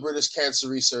all of the British cancer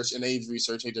research and AIDS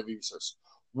research, HIV research.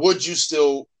 Would you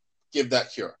still give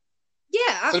that cure?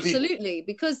 Yeah, absolutely,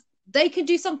 because they can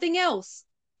do something else.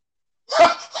 Those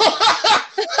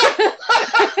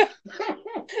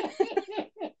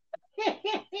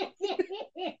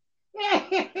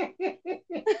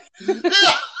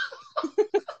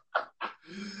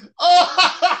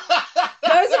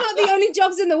are not the only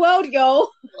jobs in the world, yo.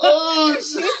 Oh, do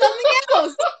something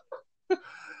else.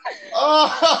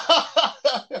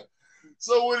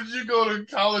 So when did you go to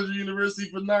college or university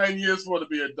for 9 years for to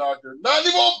be a doctor? Not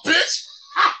anymore, bitch.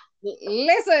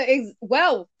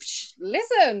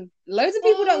 Listen. Loads of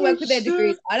people don't work with their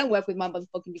degrees. I don't work with my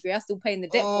motherfucking degree. I'm still paying the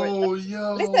debt for it.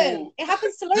 Yo. Listen, it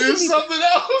happens to loads of people. Do something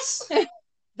else.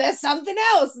 There's something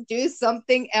else. Do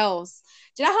something else.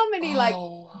 Do you know how many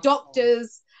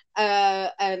doctors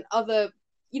and other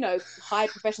high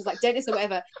professionals like dentists or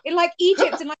whatever in like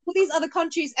Egypt and like all these other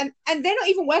countries and they're not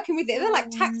even working with it. They're like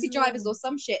taxi drivers or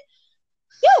some shit.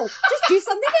 Yo, just do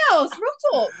something else. Real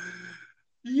talk.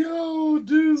 Yo,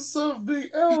 do something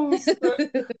else.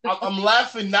 I'm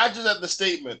laughing not just at the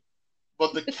statement,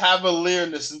 but the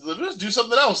cavalierness. Just do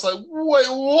something else. Like, wait,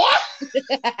 what?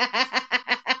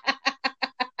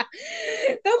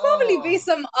 There'll probably be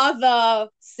some other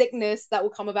sickness that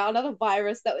will come about, another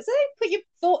virus that will. So put your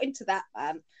thought into that,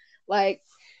 man. Like,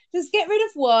 just get rid of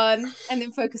one and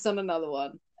then focus on another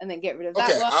one, and then get rid of that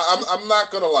one. Okay, I'm not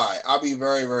gonna lie. I'll be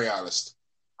very, very honest.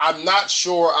 I'm not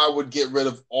sure I would get rid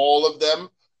of all of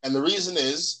them, and the reason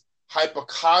is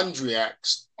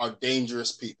hypochondriacs are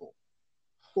dangerous people.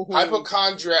 Mm-hmm.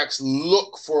 Hypochondriacs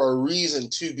look for a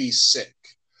reason to be sick,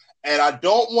 and I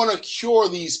don't want to cure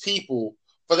these people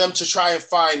for them to try and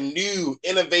find new,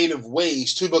 innovative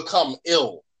ways to become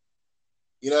ill.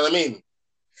 You know what I mean?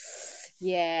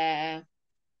 Yeah.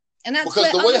 And that's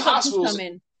because where the way hospitals come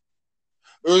in.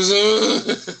 It was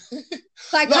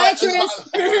Psychiatrist,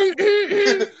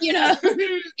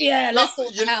 yeah, no, let's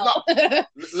sort it out.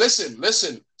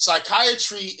 listen.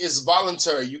 Psychiatry is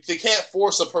voluntary. They can't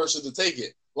force a person to take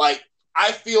it. Like,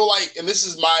 I feel like, and this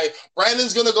is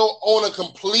Brandon's gonna go on a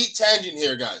complete tangent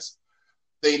here, guys.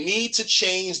 They need to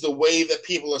change the way that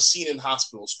people are seen in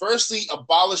hospitals. Firstly,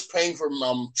 abolish paying for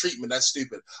treatment. That's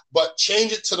stupid. But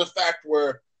change it to the fact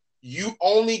where you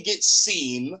only get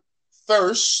seen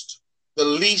first the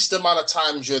least amount of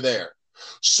times you're there.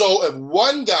 So if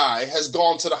one guy has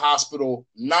gone to the hospital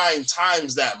 9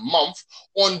 times that month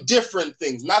on different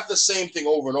things, not the same thing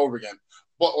over and over again,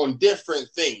 but on different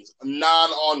things,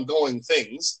 non-ongoing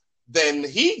things, then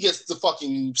he gets the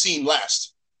fucking seen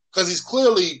last because he's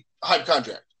clearly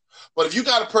hypochondriac. But if you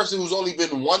got a person who's only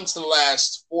been once in the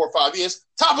last 4 or 5 years,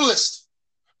 top of the list.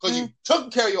 Because you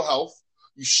took care of your health,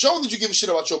 you show that you give a shit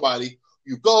about your body,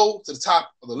 you go to the top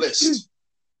of the list.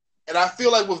 And I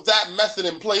feel like with that method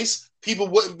in place, people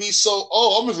wouldn't be so,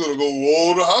 I'm just going to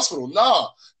go to the hospital. Nah,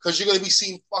 because you're going to be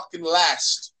seen fucking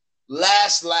last.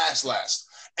 Last.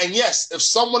 And yes, if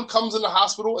someone comes in the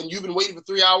hospital and you've been waiting for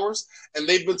 3 hours and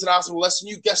they've been to the hospital less than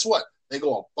you, guess what? They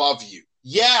go above you.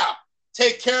 Yeah,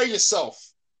 take care of yourself,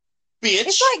 bitch.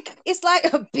 It's like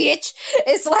a bitch.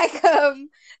 It's like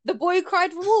the boy who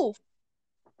cried wolf.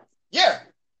 Yeah.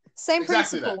 Same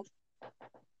principle. That.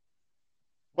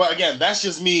 But again, that's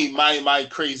just me, my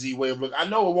crazy way of looking. I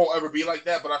know it won't ever be like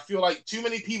that, but I feel like too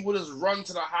many people just run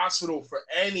to the hospital for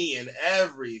any and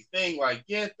everything. Like,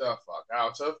 get the fuck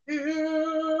out of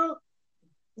here.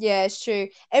 Yeah, it's true.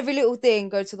 Every little thing,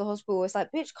 go to the hospital. It's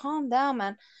like, bitch, calm down,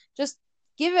 man. Just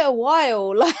give it a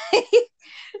while. Like,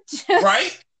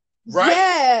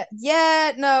 right?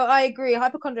 Yeah. No, I agree.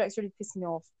 Hypochondriacs really piss me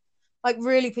off. Like,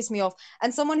 really piss me off.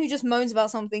 And someone who just moans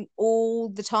about something all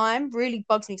the time really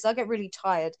bugs me because I get really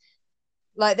tired.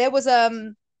 Like, there was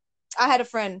I had a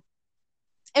friend.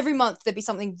 Every month there'd be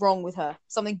something wrong with her,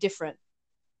 something different.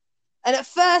 And at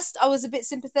first I was a bit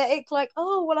sympathetic, like,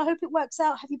 oh, well, I hope it works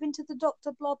out. Have you been to the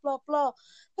doctor? Blah, blah, blah.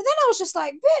 But then I was just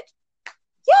like, bitch,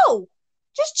 yo,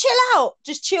 just chill out.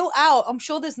 Just chill out. I'm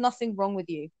sure there's nothing wrong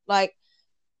with you. Like,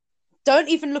 don't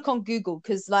even look on Google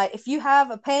because, like, if you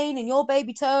have a pain in your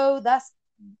baby toe,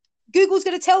 Google's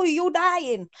gonna tell you you're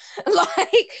dying.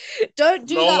 Like, don't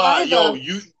do that either.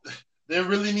 There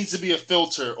really needs to be a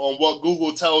filter on what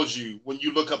Google tells you when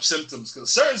you look up symptoms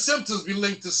because certain symptoms be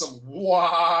linked to some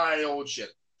wild shit.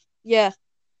 Yeah,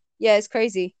 it's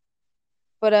crazy.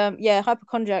 But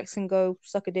hypochondriacs can go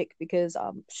suck a dick because I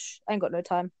ain't got no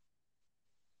time.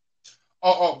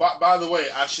 By the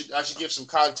way, I should give some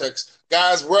context.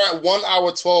 Guys, we're at 1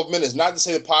 hour, 12 minutes. Not to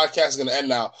say the podcast is going to end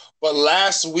now, but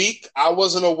last week, I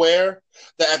wasn't aware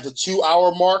that at the 2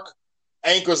 hour mark,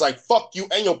 Anchor's like, fuck you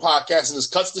and your podcast, and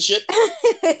just cuts the shit.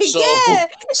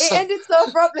 It ended so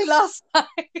abruptly last time.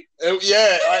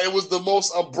 It was the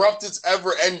most abrupt it's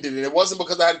ever ended, and it wasn't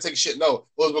because I had to take shit. No,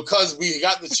 it was because we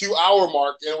got the 2 hour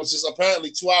mark, and it was just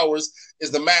apparently 2 hours is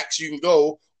the max you can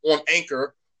go on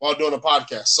Anchor while doing a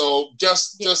podcast. So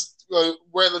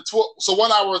we're at the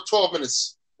 1 hour 12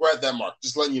 minutes. We're at that mark.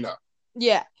 Just letting you know.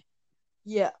 Yeah.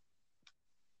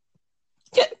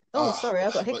 Oh, sorry,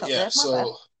 I got hiccup there.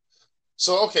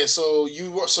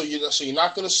 You're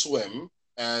not gonna swim,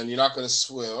 and you're not gonna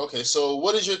swim. Okay, so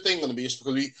what is your thing gonna be?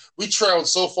 Because we trailed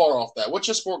so far off that. What's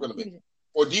your sport gonna be?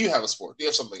 Or do you have a sport? Do you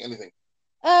have something? Anything?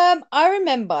 I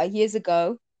remember years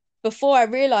ago, before I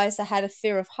realized I had a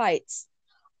fear of heights.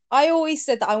 I always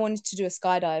said that I wanted to do a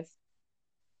skydive.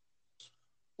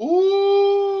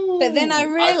 Ooh! But then I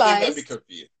realized I think that'd be good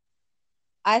for you.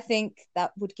 I think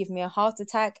that would give me a heart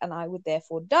attack and I would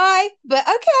therefore die. But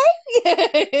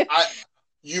okay.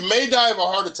 You may die of a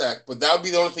heart attack, but that would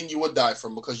be the only thing you would die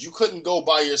from because you couldn't go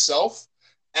by yourself.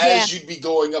 As you'd be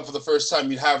going up for the first time,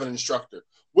 you'd have an instructor,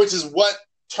 which is what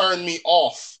turned me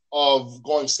off of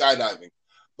going skydiving.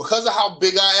 Because of how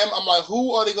big I am, I'm like,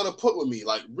 who are they going to put with me?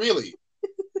 Like, really?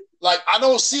 Like, I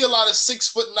don't see a lot of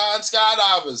 6'9"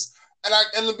 skydivers.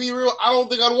 And to be real, I don't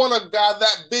think I'd want a guy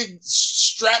that big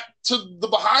strapped to the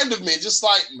behind of me. Just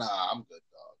like, nah, I'm good,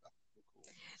 dog.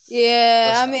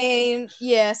 Yeah,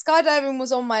 skydiving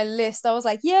was on my list. I was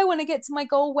like, when I get to my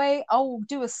goal weight, I'll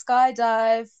do a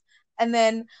skydive. And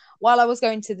then while I was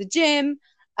going to the gym,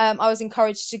 I was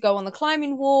encouraged to go on the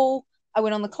climbing wall. I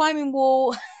went on the climbing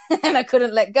wall and I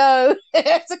couldn't let go. I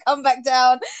had to come back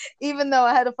down, even though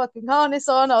I had a fucking harness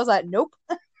on. I was like, nope.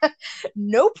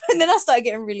 Nope. And then I started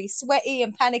getting really sweaty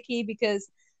and panicky because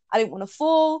I didn't want to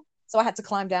fall. So I had to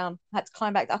climb down. I had to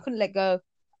climb back. I couldn't let go.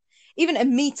 Even a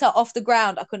meter off the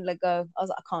ground, I couldn't let go. I was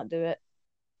like, I can't do it.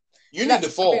 You need to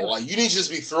fall. Like, you need to just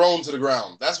be thrown to the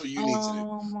ground. That's what you need to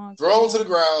do. My Thrown God. to the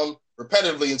ground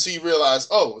repetitively until you realize,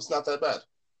 oh, it's not that bad.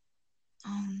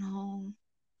 Oh no.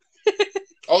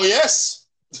 Oh yes.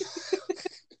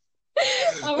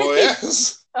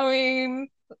 Yes. I mean,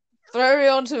 throw me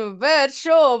onto a bed,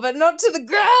 sure, but not to the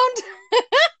ground.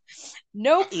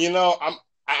 Nope. You know,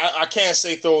 I can't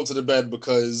say thrown to the bed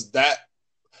because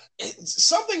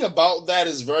something about that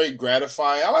is very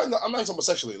gratifying. I'm not talking about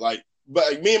sexually,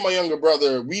 but me and my younger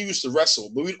brother, we used to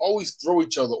wrestle, but we'd always throw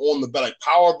each other on the bed, like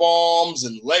power bombs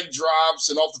and leg drops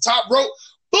and off the top rope.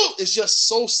 Boom! It's just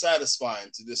so satisfying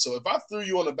to this. So if I threw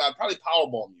you on the bed, I'd probably power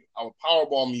bomb you. I would power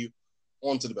bomb you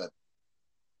onto the bed.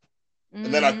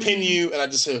 And then I pin you and I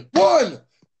just say, 1,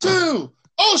 2.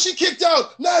 Oh, she kicked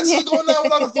out. Nadz is going down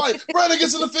without a fight. Brandon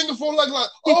gets in the finger for like,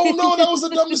 oh no, that was a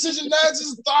dumb decision.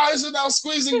 Nadz's thighs are now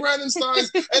squeezing Brandon's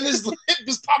thighs and his hip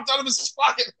just popped out of his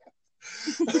pocket.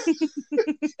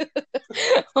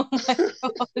 Oh my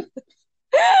God.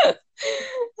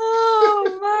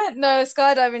 Oh man, no,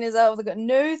 skydiving is out of the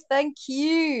no, thank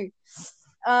you.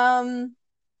 Yeah,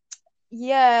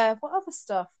 what other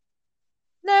stuff?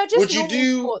 No, just would you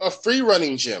do a free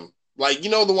running gym? Like, you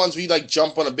know, the ones where you like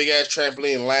jump on a big ass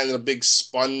trampoline and land in a big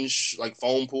sponge like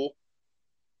foam pool?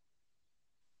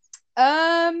 Do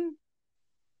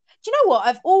you know what?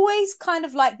 I've always kind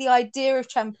of liked the idea of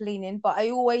trampolining, but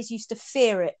I always used to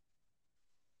fear it.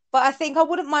 But I think I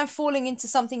wouldn't mind falling into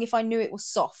something if I knew it was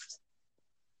soft.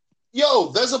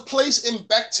 Yo, there's a place in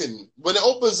Beckton. When it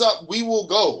opens up, we will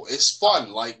go. It's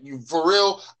fun. Like, you for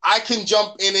real, I can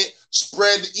jump in it,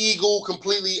 spread eagle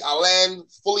completely. I land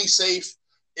fully safe.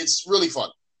 It's really fun.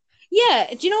 Yeah.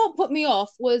 Do you know what put me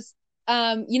off was,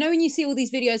 you know, when you see all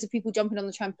these videos of people jumping on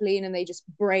the trampoline and they just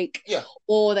break,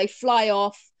 or they fly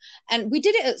off. And we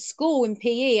did it at school in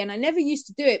PE, and I never used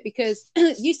to do it because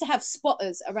it used to have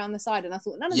spotters around the side, and I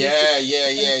thought none of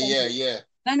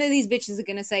none of these bitches are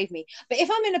gonna save me. But if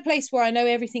I'm in a place where I know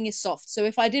everything is soft, so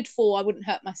if I did fall, I wouldn't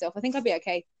hurt myself. I think I'd be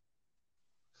okay.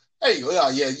 Hey,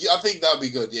 yeah, I think that'd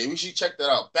be good. Yeah, we should check that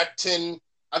out. Beckton,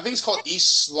 I think it's called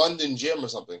East London Gym or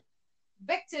something.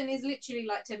 Beckton is literally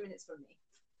like 10 minutes from me.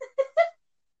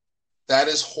 That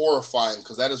is horrifying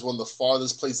because that is one of the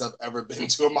farthest places I've ever been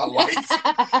to in my life.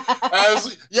 I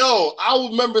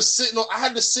remember I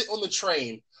had to sit on the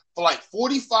train for like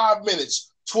 45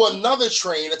 minutes to another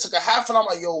train that took a half an hour. I'm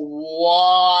like, yo,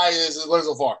 why is it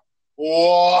so far?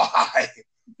 Why?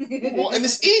 Well, and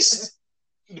it's east.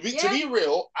 To be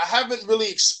real, I haven't really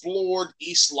explored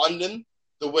East London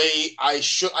the way I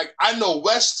should. I know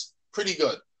West pretty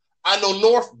good. I know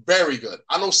North very good.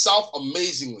 I know South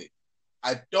amazingly.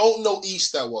 I don't know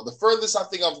East that well. The furthest I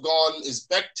think I've gone is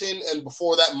Beckton, and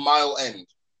before that, Mile End.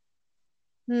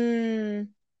 Beckton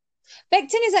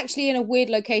is actually in a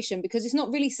weird location because it's not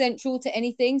really central to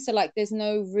anything. So, like, there's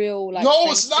no real, like,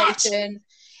 no, it's not.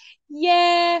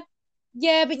 Yeah,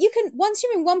 but you can, once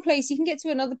you're in one place, you can get to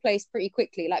another place pretty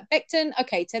quickly. Like, Beckton,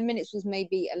 okay, 10 minutes was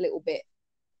maybe a little bit,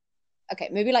 okay,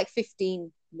 maybe like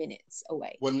 15 minutes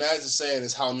away. What Nadz is saying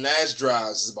is how Nadz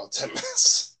drives is about 10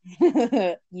 minutes.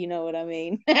 You know what I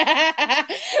mean. But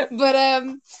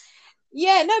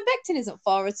yeah, no, Beckton isn't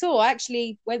far at all. I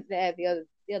actually went there the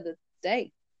other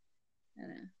day.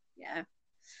 Yeah,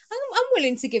 I'm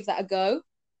willing to give that a go.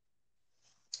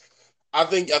 I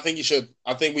think you should.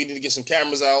 I think we need to get some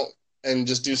cameras out and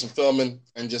just do some filming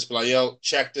and just be like, yo,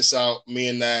 check this out. Me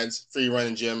and Nadz, free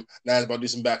running gym. Nadz about to do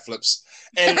some backflips.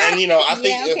 And you know, I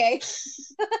think okay.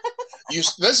 You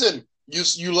listen.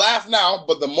 You laugh now,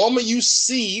 but the moment you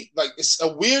see, like, it's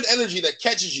a weird energy that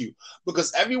catches you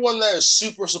because everyone there is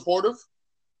super supportive.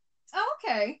 Oh,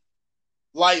 okay.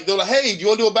 Like, they're like, hey, do you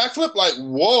want to do a backflip? Like,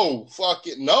 whoa, fuck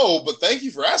it. No, but thank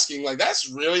you for asking. Like, that's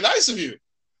really nice of you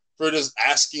for just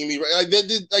asking me. Like,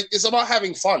 it's about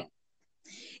having fun.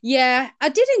 Yeah, I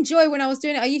did enjoy when I was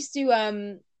doing it. I used to,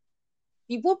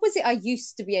 what was it I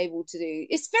used to be able to do?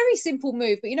 It's a very simple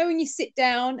move, but you know when you sit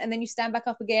down and then you stand back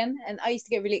up again? And I used to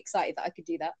get really excited that I could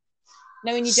do that. You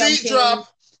know when you jump seat drop.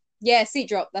 Yeah, seat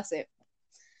drop, that's it.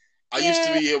 I used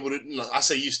to be able to, no, I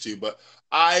say used to, but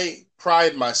I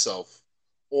pride myself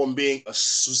on being a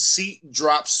seat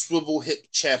drop swivel hip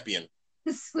champion.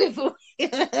 Swivel. Yo,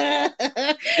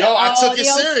 I took it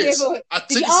serious. Swivel. I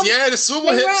took the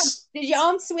swivel hips. Round. Did your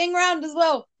arms swing round as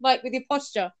well, like with your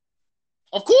posture?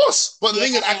 Of course, but the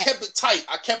thing is, I kept it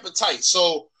tight.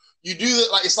 So you do that,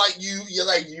 like, it's like you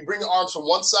bring your arms from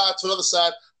one side to another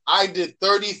side. I did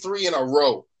 33 in a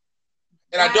row,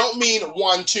 and wow. I don't mean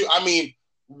 1, 2. I mean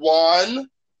 1,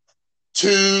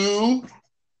 2,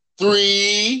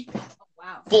 3,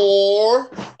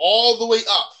 4, all the way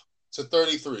up to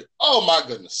 33. Oh my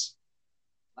goodness!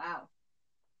 Wow.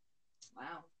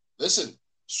 Wow. Listen,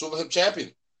 swivel hip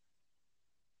champion.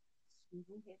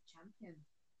 Swivel hip champion.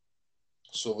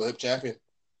 Swivel hip champion.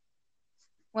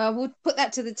 Well, we'll put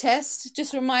that to the test.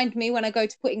 Just remind me when I go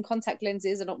to put in contact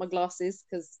lenses and not my glasses,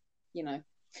 because, you know,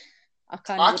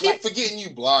 I keep forgetting you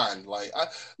blind. Like,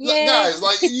 yeah. Guys,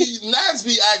 like, Nadz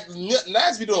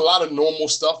be doing a lot of normal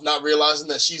stuff, not realizing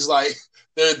that she's like,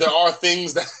 there are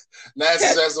things that Nadz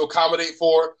has to accommodate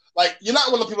for. Like, you're not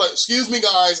one of the people like, excuse me,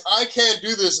 guys, I can't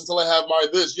do this until I have my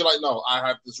this. You're like, no, I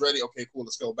have this ready. Okay, cool,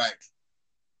 let's go back.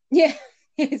 Yeah,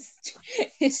 it's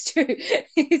true.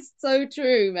 It's so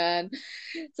true, man.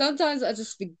 Sometimes I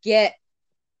just forget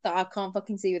that I can't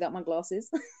fucking see without my glasses.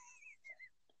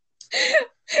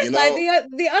 You know, like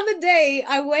the other day,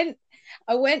 I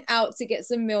went out to get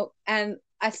some milk, and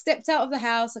I stepped out of the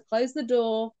house. I closed the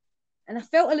door, and I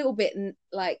felt a little bit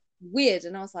like weird,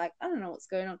 and I was like, I don't know what's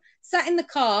going on. Sat in the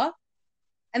car,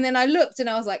 and then I looked, and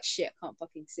I was like, shit, I can't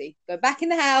fucking see. Go back in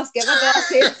the house, get my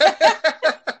glasses.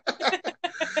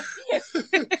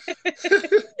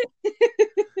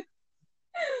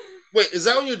 Wait, is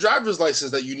that on your driver's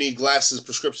license that you need glasses,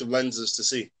 prescriptive lenses to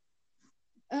see?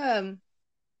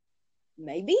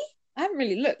 Maybe. I haven't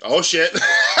really looked. Oh shit.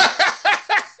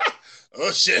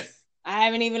 Oh shit. I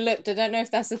haven't even looked. I don't know if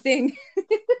that's a thing.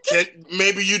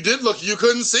 Maybe you did look. You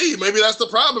couldn't see. Maybe that's the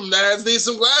problem. Nadz needs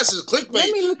some glasses.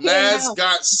 Clickbait. Nadz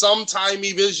got some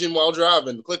timey vision while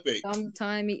driving. Clickbait. Some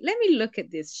timey. Let me look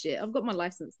at this shit. I've got my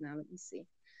license now. Let me see.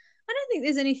 I don't think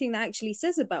there's anything that actually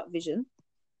says about vision.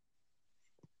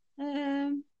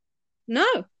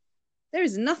 No. There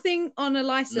is nothing on a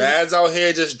license. Nadz out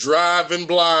here just driving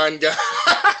blind, guys.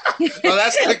 Oh,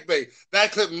 that's clickbait.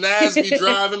 That clip, Nadz be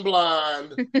driving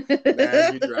blind.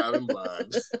 Nadz be driving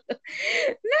blind.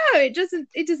 No, it doesn't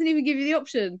even give you the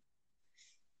option.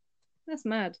 That's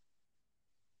mad.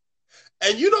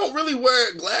 And you don't really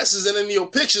wear glasses in any of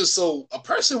your pictures, so a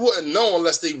person wouldn't know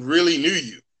unless they really knew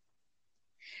you.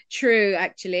 True,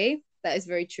 actually. That is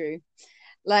very true.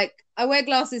 Like, I wear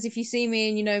glasses if you see me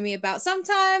and you know me about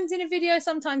sometimes in a video,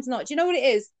 sometimes not. Do you know what it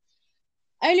is?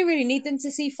 I only really need them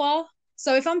to see far.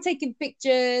 So if I'm taking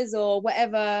pictures or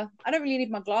whatever, I don't really need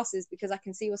my glasses because I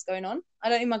can see what's going on. I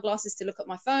don't need my glasses to look at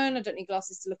my phone. I don't need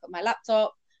glasses to look at my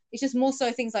laptop. It's just more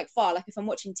so things like far, like if I'm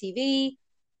watching TV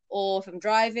or if I'm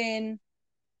driving,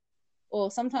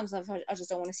 or sometimes I just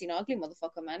don't want to see an ugly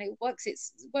motherfucker, man. It works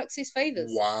its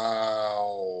favors.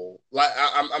 Wow. Like,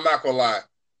 I'm not gonna lie.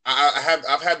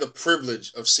 I've had the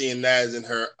privilege of seeing Nadz in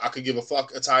her I could give a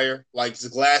fuck attire, like the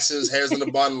glasses, hairs in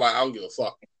a bun. Like, I don't give a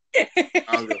fuck. I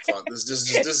don't give a fuck. This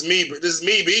is me. This is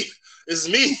me, B. This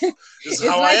is me. This is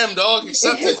how like, I am, dog.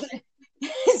 Accept it.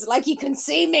 It's like you can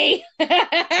see me.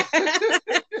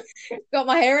 Got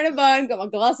my hair in a bun, got my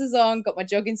glasses on, got my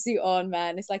jogging suit on,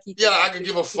 man. It's like you can I can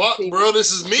give a fuck, bro.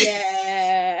 This is me.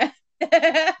 Yeah.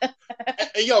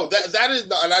 And yo, that is,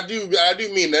 and I do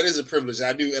mean that is a privilege.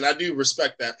 And I do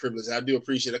respect that privilege. And I do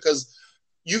appreciate it because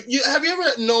you have you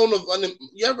ever known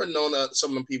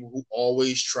some of the people who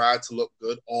always try to look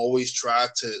good, always try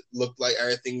to look like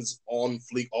everything's on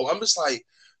fleek. Oh, I'm just like,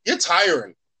 you're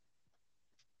tiring.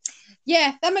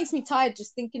 Yeah, that makes me tired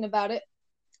just thinking about it.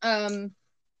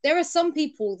 There are some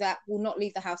people that will not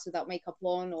leave the house without makeup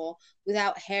on or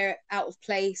without hair out of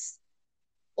place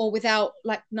or without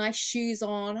like nice shoes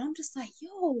on. I'm just like,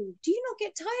 yo, do you not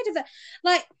get tired of that?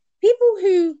 Like, people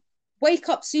who wake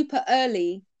up super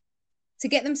early to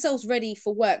get themselves ready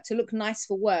for work, to look nice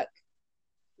for work.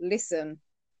 Listen,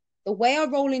 the way I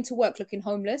roll into work looking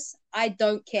homeless, I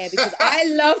don't care because I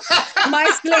love my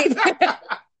sleep.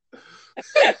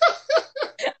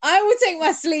 I would take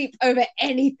my sleep over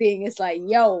anything. It's like,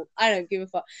 yo, I don't give a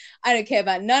fuck. I don't care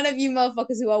about none of you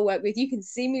motherfuckers who I work with. You can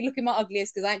see me looking my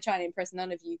ugliest because I ain't trying to impress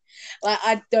none of you. Like,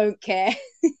 I don't care.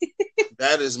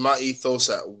 That is my ethos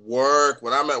at work.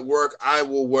 When I'm at work, I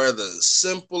will wear the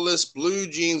simplest blue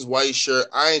jeans, white shirt.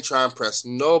 I ain't trying to impress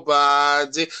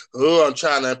nobody. Who I'm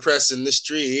trying to impress in the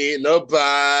street?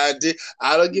 Nobody.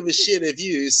 I don't give a shit if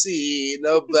you see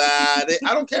nobody.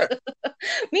 I don't care.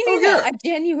 Me neither. I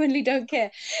genuinely don't care.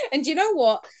 And you know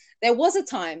what? There was a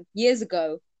time years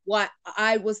ago why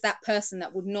I was that person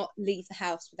that would not leave the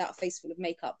house without a face full of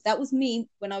makeup. That was me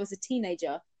when I was a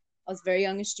teenager. I was very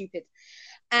young and stupid.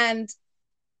 And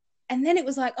then it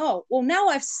was like, oh, well, now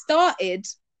I've started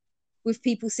with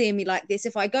people seeing me like this.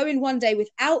 If I go in one day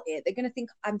without it, they're going to think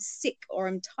I'm sick or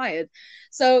I'm tired.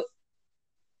 So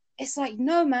it's like,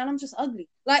 no, man, I'm just ugly.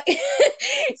 Like,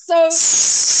 so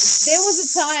there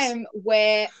was a time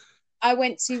where I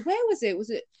went to, where was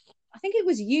it? I think it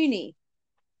was uni.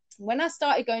 When I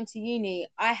started going to uni,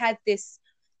 I had this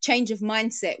change of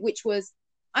mindset, which was,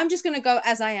 I'm just going to go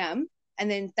as I am. and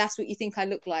then that's what you think I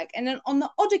look like. And then on the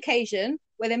odd occasion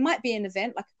where there might be an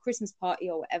event like a Christmas party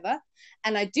or whatever,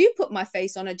 and I do put my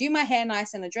face on, I do my hair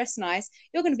nice and I dress nice,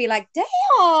 you're going to be like,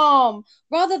 damn,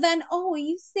 rather than, oh, are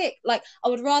you sick? Like, I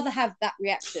would rather have that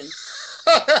reaction.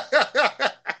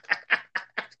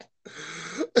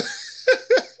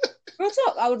 Real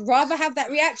talk, I would rather have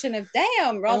that reaction of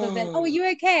damn rather than, oh, are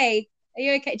you okay? Are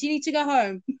you okay? Do you need to go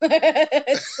home?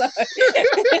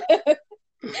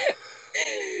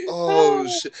 Oh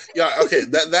shit! Yeah, okay.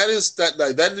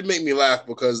 That did make me laugh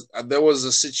because there was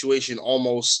a situation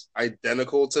almost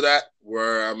identical to that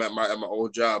where I'm at my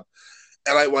old job,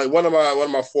 and like one of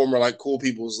my former like cool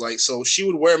people was like, so she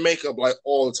would wear makeup like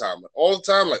all the time,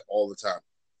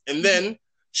 and then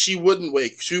she wouldn't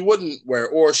wear,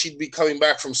 or she'd be coming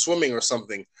back from swimming or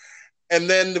something, and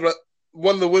then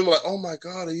one of the women were like, oh my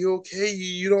God, are you okay?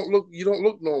 You don't look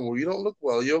normal. You don't look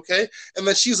well. You okay? And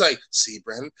then she's like, see,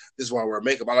 Brandon, this is why I wear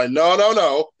makeup. I'm like,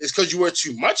 no. It's because you wear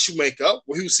too much makeup.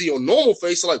 When you see your normal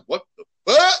face, you're like, what the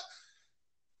fuck?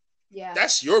 Yeah.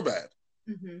 That's your bad.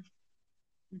 Mm-hmm.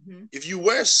 Mm-hmm. If you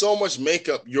wear so much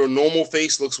makeup, your normal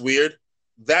face looks weird.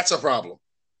 That's a problem.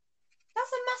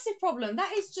 That's a massive problem.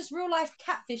 That is just real life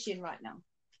catfishing right now.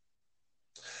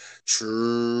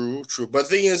 True. But the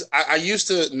thing is, I used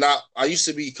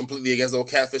to be completely against the whole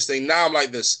catfish thing. Now I'm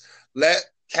like this. Let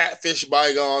catfish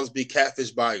bygones be catfish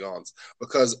bygones,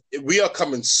 because we are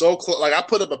coming so close. Like, I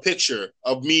put up a picture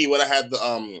of me when I had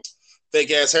the fake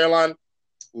ass hairline.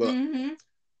 Look,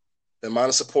 the amount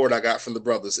of support I got from the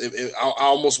brothers. I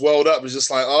almost welled up. It's just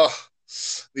like, oh,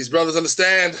 these brothers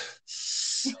understand.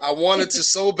 I wanted to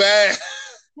so bad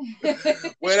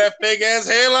wear that fake ass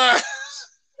hairline.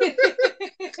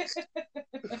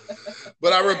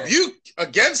 But I rebuked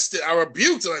against it. I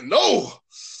rebuked it. Like, no,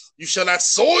 you shall not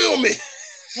soil me.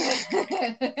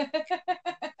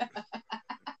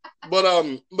 But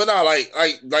no, like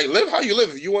live how you live.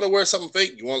 If you want to wear something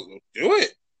fake, you want to do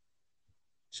it.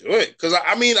 Because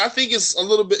I mean, I think it's a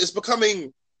little bit. It's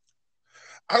becoming.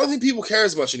 I don't think people care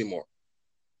as much anymore.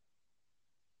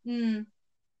 You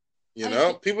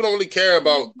know, people don't really care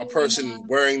about a person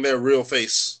wearing their real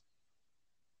face.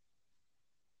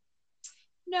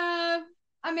 No,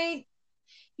 I mean,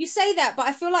 you say that, but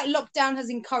I feel like lockdown has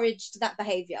encouraged that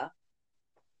behavior.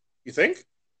 You think?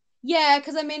 Yeah,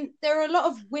 because I mean, there are a lot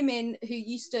of women who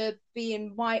used to be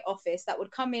in my office that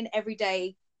would come in every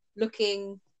day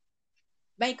looking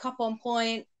makeup on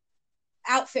point,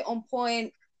 outfit on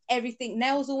point, everything,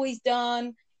 nails always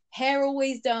done, hair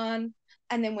always done.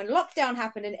 And then when lockdown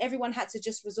happened and everyone had to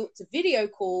just resort to video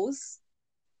calls,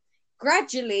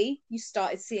 gradually you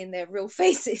started seeing their real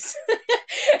faces.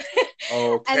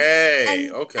 Okay.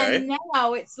 And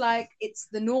now it's like it's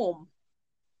the norm,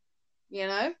 you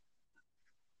know.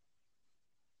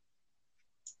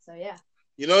 So yeah.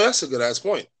 You know, that's a good ass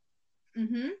point.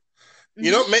 You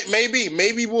know,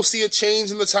 maybe we'll see a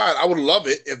change in the tide. I would love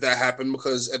it if that happened,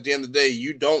 because at the end of the day,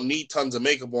 you don't need tons of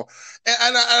makeup on.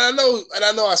 And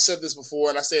I know I said this before,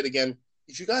 and I say it again.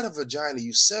 If you got a vagina,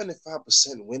 you 75%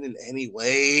 winning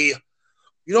anyway.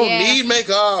 You don't need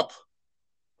makeup.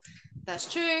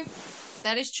 That's true.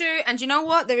 That is true. And you know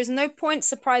what? There is no point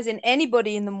surprising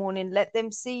anybody in the morning. Let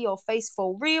them see your face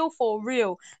for real, for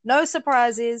real. No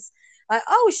surprises. Like,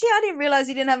 oh shit, I didn't realize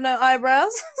you didn't have no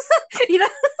eyebrows. You know?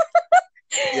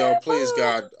 Yo, please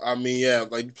God. I mean, yeah,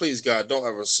 like, please God, don't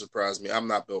ever surprise me. I'm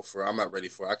not built for it. I'm not ready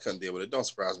for it. I couldn't deal with it. Don't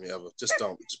surprise me ever. Just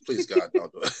don't. Just, please God,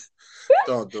 don't do it.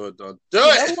 Don't do it. Don't do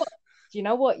it. Do you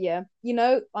know what? Yeah. You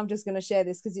know, I'm just going to share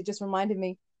this because it just reminded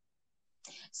me.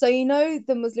 So, you know,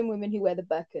 the Muslim women who wear the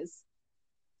burqas?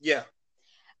 Yeah.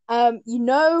 You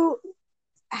know,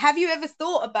 have you ever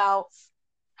thought about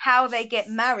how they get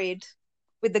married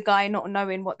with the guy not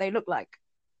knowing what they look like?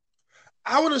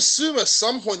 I would assume at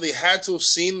some point they had to have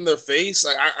seen their face.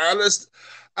 Like, I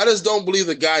just don't believe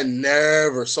the guy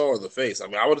never saw the face. I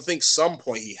mean, I would think some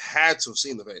point he had to have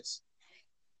seen the face.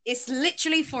 It's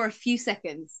literally for a few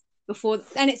seconds before,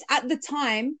 and it's at the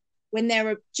time when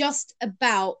they're just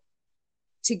about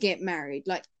to get married,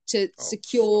 like to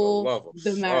secure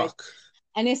the marriage.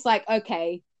 And it's like,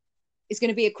 okay, it's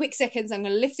going to be a quick seconds. I'm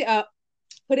going to lift it up,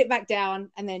 put it back down,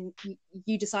 and then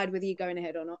you decide whether you're going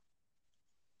ahead or not.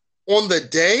 On the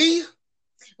day?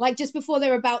 Like just before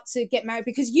they're about to get married,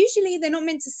 because usually they're not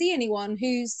meant to see anyone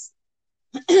who's,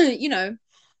 you know,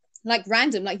 like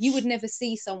random. Like you would never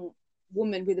see some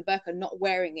woman with a burqa not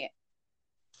wearing it.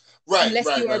 Right.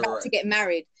 Unless you were about to get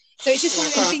married. So it's just one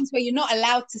of those things where you're not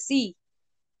allowed to see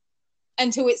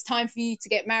until it's time for you to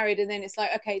get married. And then it's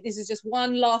like, okay, this is just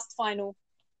one last final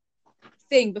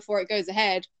thing before it goes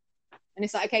ahead. And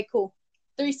it's like, okay, cool.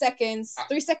 3 seconds,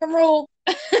 3-second rule.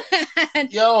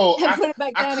 Yo, and put it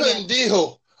back I down couldn't again.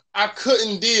 deal. I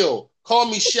couldn't deal. Call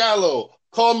me shallow.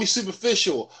 Call me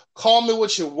superficial. Call me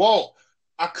what you want.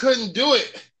 I couldn't do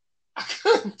it. I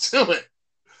couldn't do it.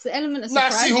 It's the element of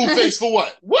Not see surprise. who face for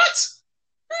what. What?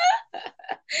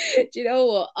 Do you know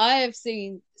what? I have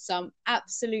seen some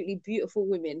absolutely beautiful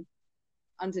women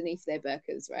underneath their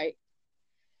burqas, right?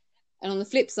 And on the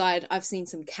flip side, I've seen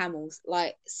some camels.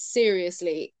 Like,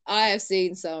 seriously, I have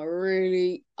seen some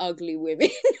really ugly women.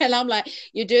 And I'm like,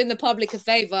 you're doing the public a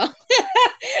favor.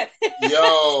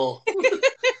 Yo.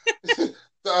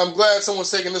 I'm glad someone's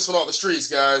taking this one off the streets,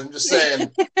 guys. I'm just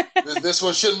saying, this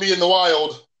one shouldn't be in the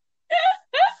wild.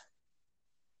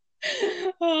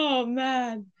 Oh,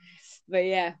 man. But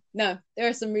yeah, no, there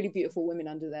are some really beautiful women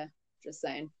under there. Just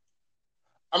saying.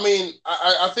 I mean,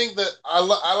 I think that I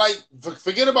like,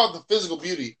 forget about the physical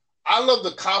beauty. I love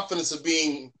the confidence of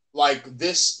being like,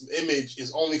 this image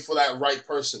is only for that right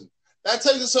person. That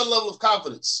takes a certain level of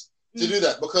confidence to do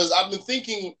that, because I've been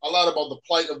thinking a lot about the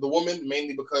plight of the woman,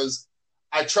 mainly because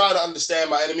I try to understand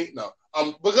my enemy. No,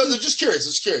 because I'm just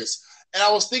curious. And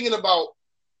I was thinking about,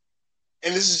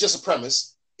 and this is just a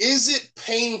premise, is it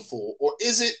painful or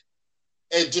is it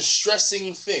a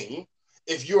distressing thing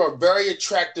if you're a very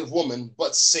attractive woman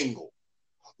but single?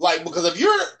 Like, because if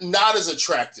you're not as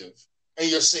attractive and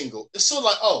you're single, it's sort of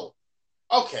like, oh,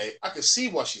 okay, I can see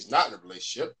why she's not in a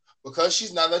relationship, because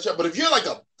she's not that attractive. But if you're like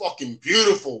a fucking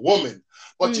beautiful woman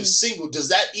but you're single, does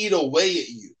that eat away at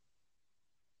you?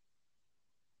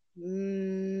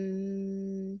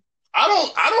 I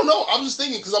don't know. I'm just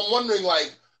thinking, because I'm wondering,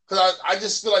 like, because I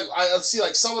just feel like I see,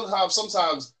 like,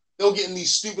 sometimes they'll get in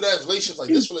these stupid ass relationships, like,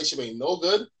 this relationship ain't no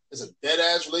good. It's a dead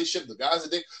ass relationship. The guy's a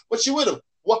dick, but you with him.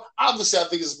 Well, obviously, I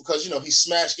think it's because, you know, his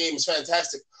smash game is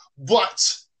fantastic.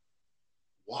 But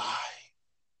why?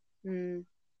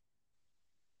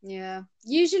 Yeah.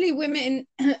 Usually women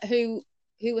who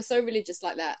are so religious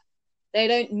like that, they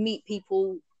don't meet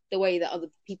people the way that other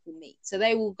people meet. So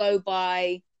they will go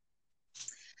by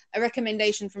a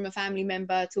recommendation from a family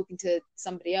member talking to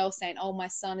somebody else saying, oh, my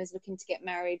son is looking to get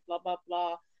married, blah, blah,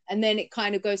 blah. And then it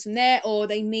kind of goes from there. Or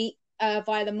they meet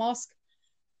via the mosque,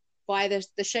 via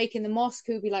the sheikh in the mosque,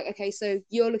 who'll be like, okay, so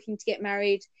you're looking to get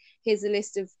married. Here's a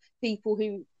list of people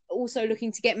who are also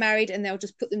looking to get married, and they'll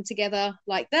just put them together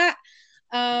like that.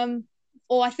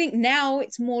 Or I think now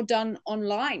it's more done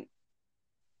online.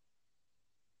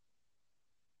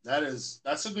 That's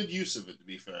a good use of it, to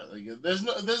be fair. Like, if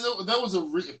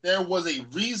there was a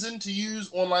reason to use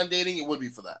online dating, it would be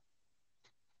for that.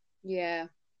 Yeah.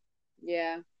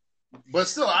 But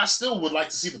still, I still would like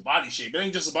to see the body shape. It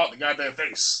ain't just about the goddamn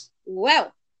face.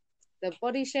 Well, the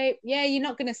body shape, yeah, you're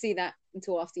not gonna see that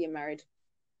until after you're married.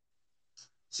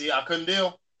 See, I couldn't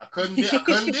deal. Couldn't do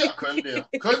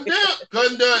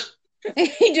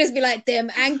it. He'd just be like, them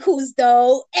ankles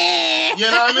though. You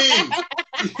know what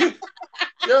I mean?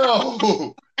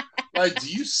 Yo, like, do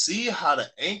you see how the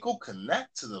ankle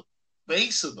connect to the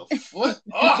base of the foot?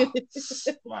 Oh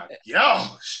my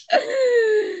gosh.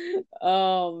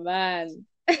 Oh man.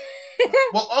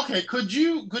 Well, okay, could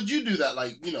you do that?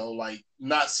 Like, you know, like,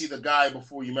 not see the guy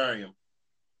before you marry him?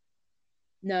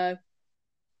 No,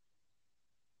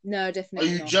 definitely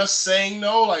Are you not. just saying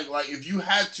no? Like if you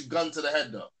had to, gun to the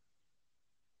head though?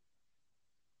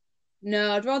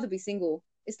 No, I'd rather be single.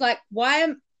 It's like,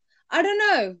 I don't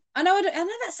know. I know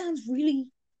that sounds really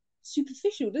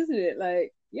superficial, doesn't it?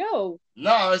 Like, yo.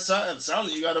 No, it sounds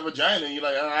like you got a vagina and you're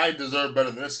like, I deserve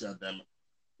better than this, goddammit.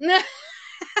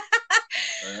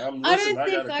 I got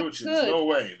a coochie.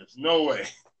 There's no way.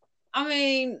 I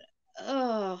mean,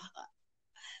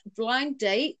 blind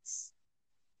dates.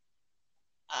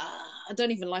 I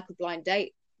don't even like a blind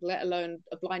date, let alone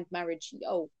a blind marriage.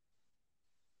 Yo.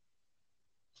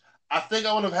 I think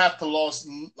I would have had to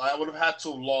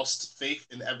have lost faith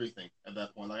in everything at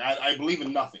that point. Like, I believe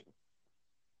in nothing.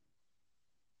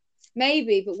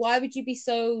 Maybe, but why would you be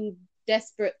so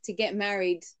desperate to get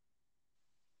married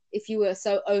if you were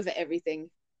so over everything?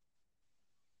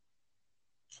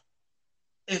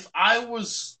 If I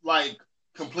was like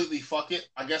completely fuck it,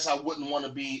 I guess I wouldn't want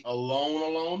to be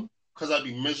alone, because I'd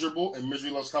be miserable, and misery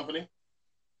loves company.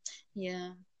 Yeah.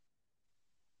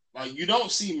 Like, you don't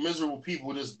see miserable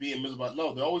people just being miserable.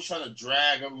 No, they're always trying to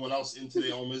drag everyone else into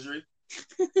their own misery.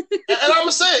 and I'm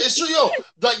gonna say it, it's true, yo.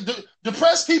 Like,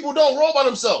 depressed people don't roll by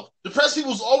themselves. Depressed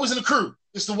people's always in a crew.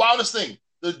 It's the wildest thing.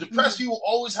 The depressed people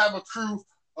always have a crew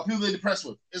of people they're depressed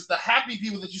with. It's the happy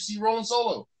people that you see rolling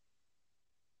solo.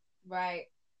 Right.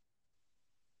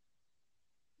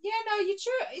 Yeah, no, you're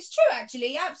true. It's true,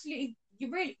 actually. Absolutely.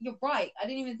 You're right. I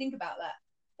didn't even think about that.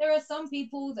 there are some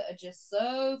people that are just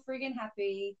so friggin'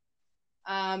 happy,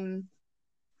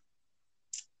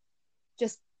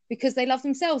 just because they love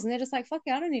themselves, and they're just like, fuck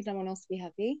it, I don't need no one else to be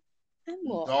happy. And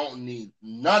what? You don't need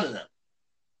none of them.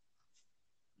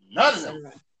 None of them.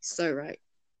 Right. So right.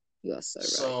 You are so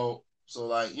right. So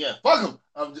like, yeah, fuck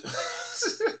them.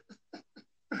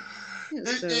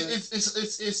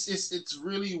 It's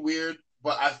really weird,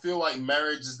 but I feel like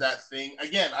marriage is that thing.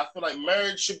 Again, I feel like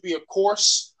marriage should be a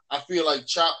course. I feel like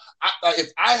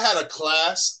if I had a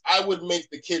class, I would make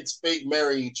the kids fake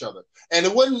marry each other, and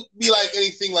it wouldn't be like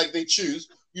anything like they choose.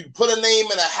 You'd put a name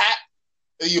in a hat,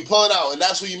 and you pull it out, and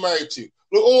that's who you married to.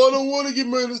 Oh, I don't want to get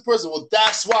married to this person. Well,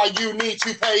 that's why you need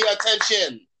to pay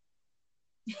attention.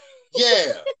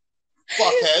 Yeah,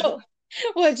 fuckhead.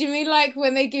 What do you mean, like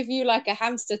when they give you like a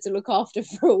hamster to look after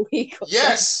for a week?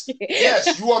 Yes,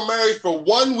 yes. You are married for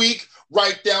 1 week.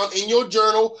 Write down in your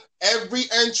journal every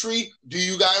entry. Do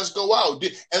you guys go out?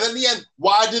 And then the end,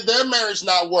 why did their marriage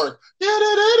not work?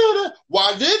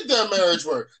 Why did their marriage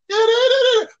work?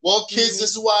 Well, kids,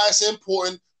 this is why it's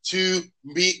important to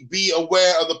be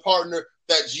aware of the partner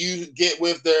that you get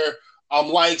with, their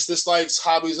likes, dislikes,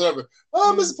 hobbies, whatever.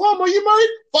 Oh, Mr. Palmer, are you married?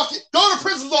 Fuck it. Go to the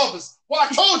principal's office. Well, I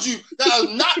told you that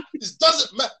I'm not. This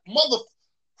doesn't matter.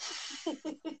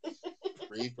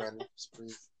 Breathe, Brandon. Just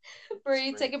breathe.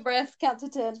 Breathe. Take a breath. Count to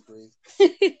 10. Breathe.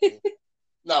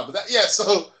 No, but that, yeah.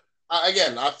 So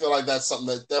again, I feel like that's something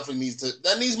that definitely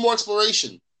needs more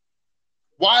exploration.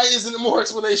 Why isn't it more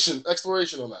exploration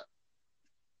on that?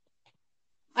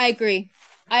 I agree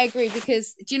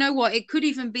because do you know what? It could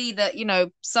even be that, you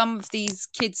know, some of these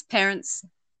kids' parents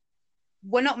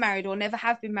were not married or never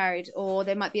have been married, or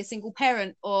they might be a single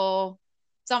parent or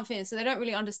something, so they don't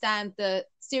really understand the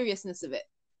seriousness of it.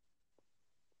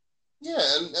 Yeah,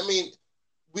 and I mean,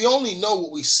 we only know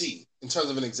what we see in terms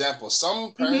of an example.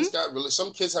 Some parents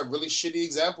some kids have really shitty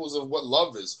examples of what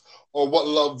love is, or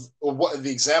what the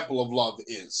example of love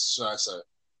is, should I say.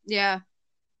 Yeah.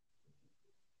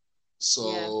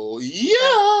 So, yeah.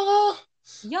 All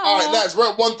right, Nadz, we're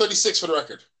at 136 for the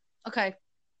record. Okay.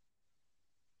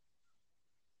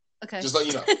 Just let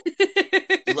you know.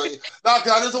 No,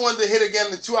 because I just wanted to hit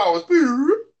again in 2 hours.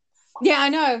 Yeah, I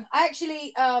know. I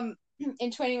actually,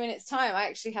 in 20 minutes' time, I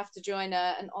actually have to join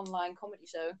an online comedy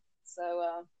show.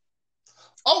 So.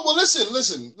 Oh, well, listen,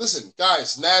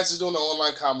 guys. Nadz is doing an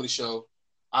online comedy show.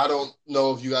 I don't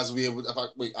know if you guys will be able to.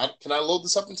 Can I load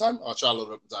this up in time? I'll try to load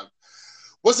it up in time.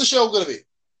 What's the show going to be?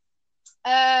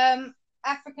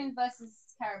 African versus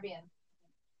Caribbean.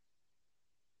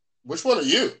 Which one are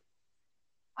you?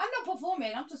 I'm not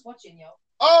performing. I'm just watching, yo.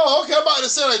 Oh, okay. I'm about to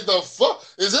say, like, the fuck?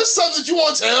 Is this something that you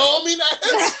want to tell me,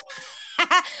 Nadz?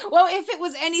 Well, if it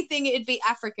was anything, it'd be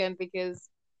African, because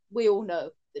we all know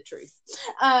the truth.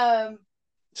 No.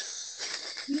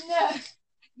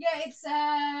 Yeah, it's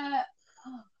oh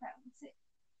crap, what's it?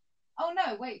 Oh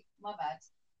no, wait, my bad.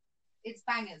 It's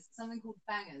Bangers. Something called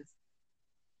Bangers.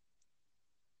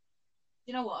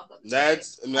 You know what? I've got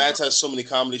Nadz has so many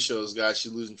comedy shows, guys.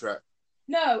 She's losing track.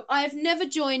 No, I've never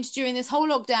joined during this whole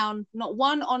lockdown, not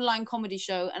one online comedy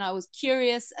show, and I was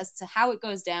curious as to how it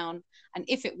goes down and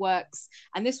if it works.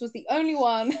 And this was the only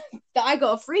one that I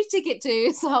got a free ticket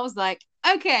to, so I was like,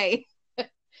 okay. Let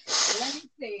me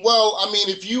see. Well, I mean,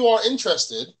 if you are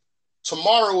interested,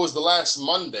 tomorrow is the last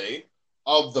Monday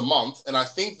of the month, and I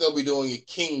think they'll be doing a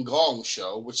King Gong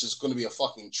show, which is going to be a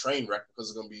fucking train wreck because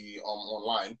it's going to be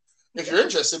online. If you're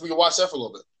interested, we can watch that for a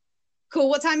little bit. Cool.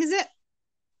 What time is it?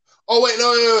 Oh, wait,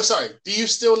 no, sorry. Do you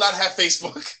still not have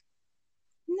Facebook?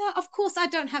 No, of course I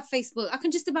don't have Facebook. I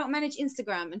can just about manage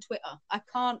Instagram and Twitter. I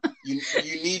can't. You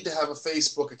need to have a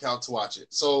Facebook account to watch it.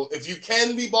 So if you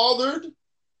can be bothered,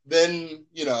 then,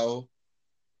 you know,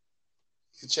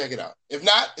 you can check it out. If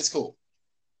not, it's cool.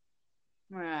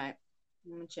 All right.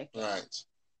 I'm going to check it out.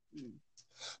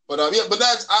 All right. But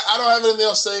that's, I don't have anything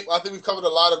else to say. I think we've covered a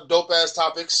lot of dope-ass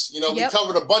topics. You know, we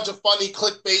covered a bunch of funny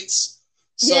clickbaits.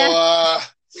 So,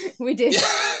 we did.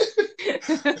 Yeah.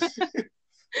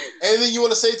 Anything you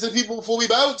want to say to the people before we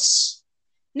bounce?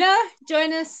 No,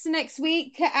 join us next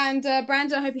week. And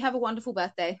Brandon, I hope you have a wonderful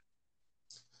birthday.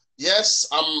 Yes,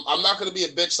 I'm not going to be a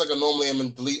bitch like I normally am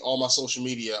and delete all my social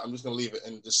media. I'm just going to leave it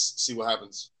and just see what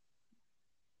happens.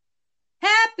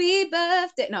 Happy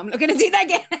birthday. No, I'm not going to do that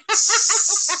again.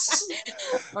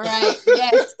 All right.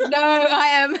 Yes. No,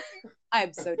 I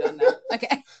am so done now.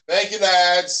 Okay. Thank you,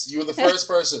 Nadz. You were the first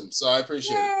person, so I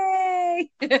appreciate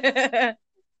it.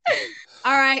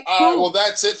 All right. Cool. All right. Well,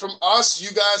 that's it from us. You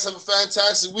guys have a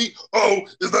fantastic week. Oh,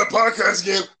 is that podcast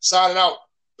again? Signing out.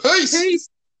 Peace.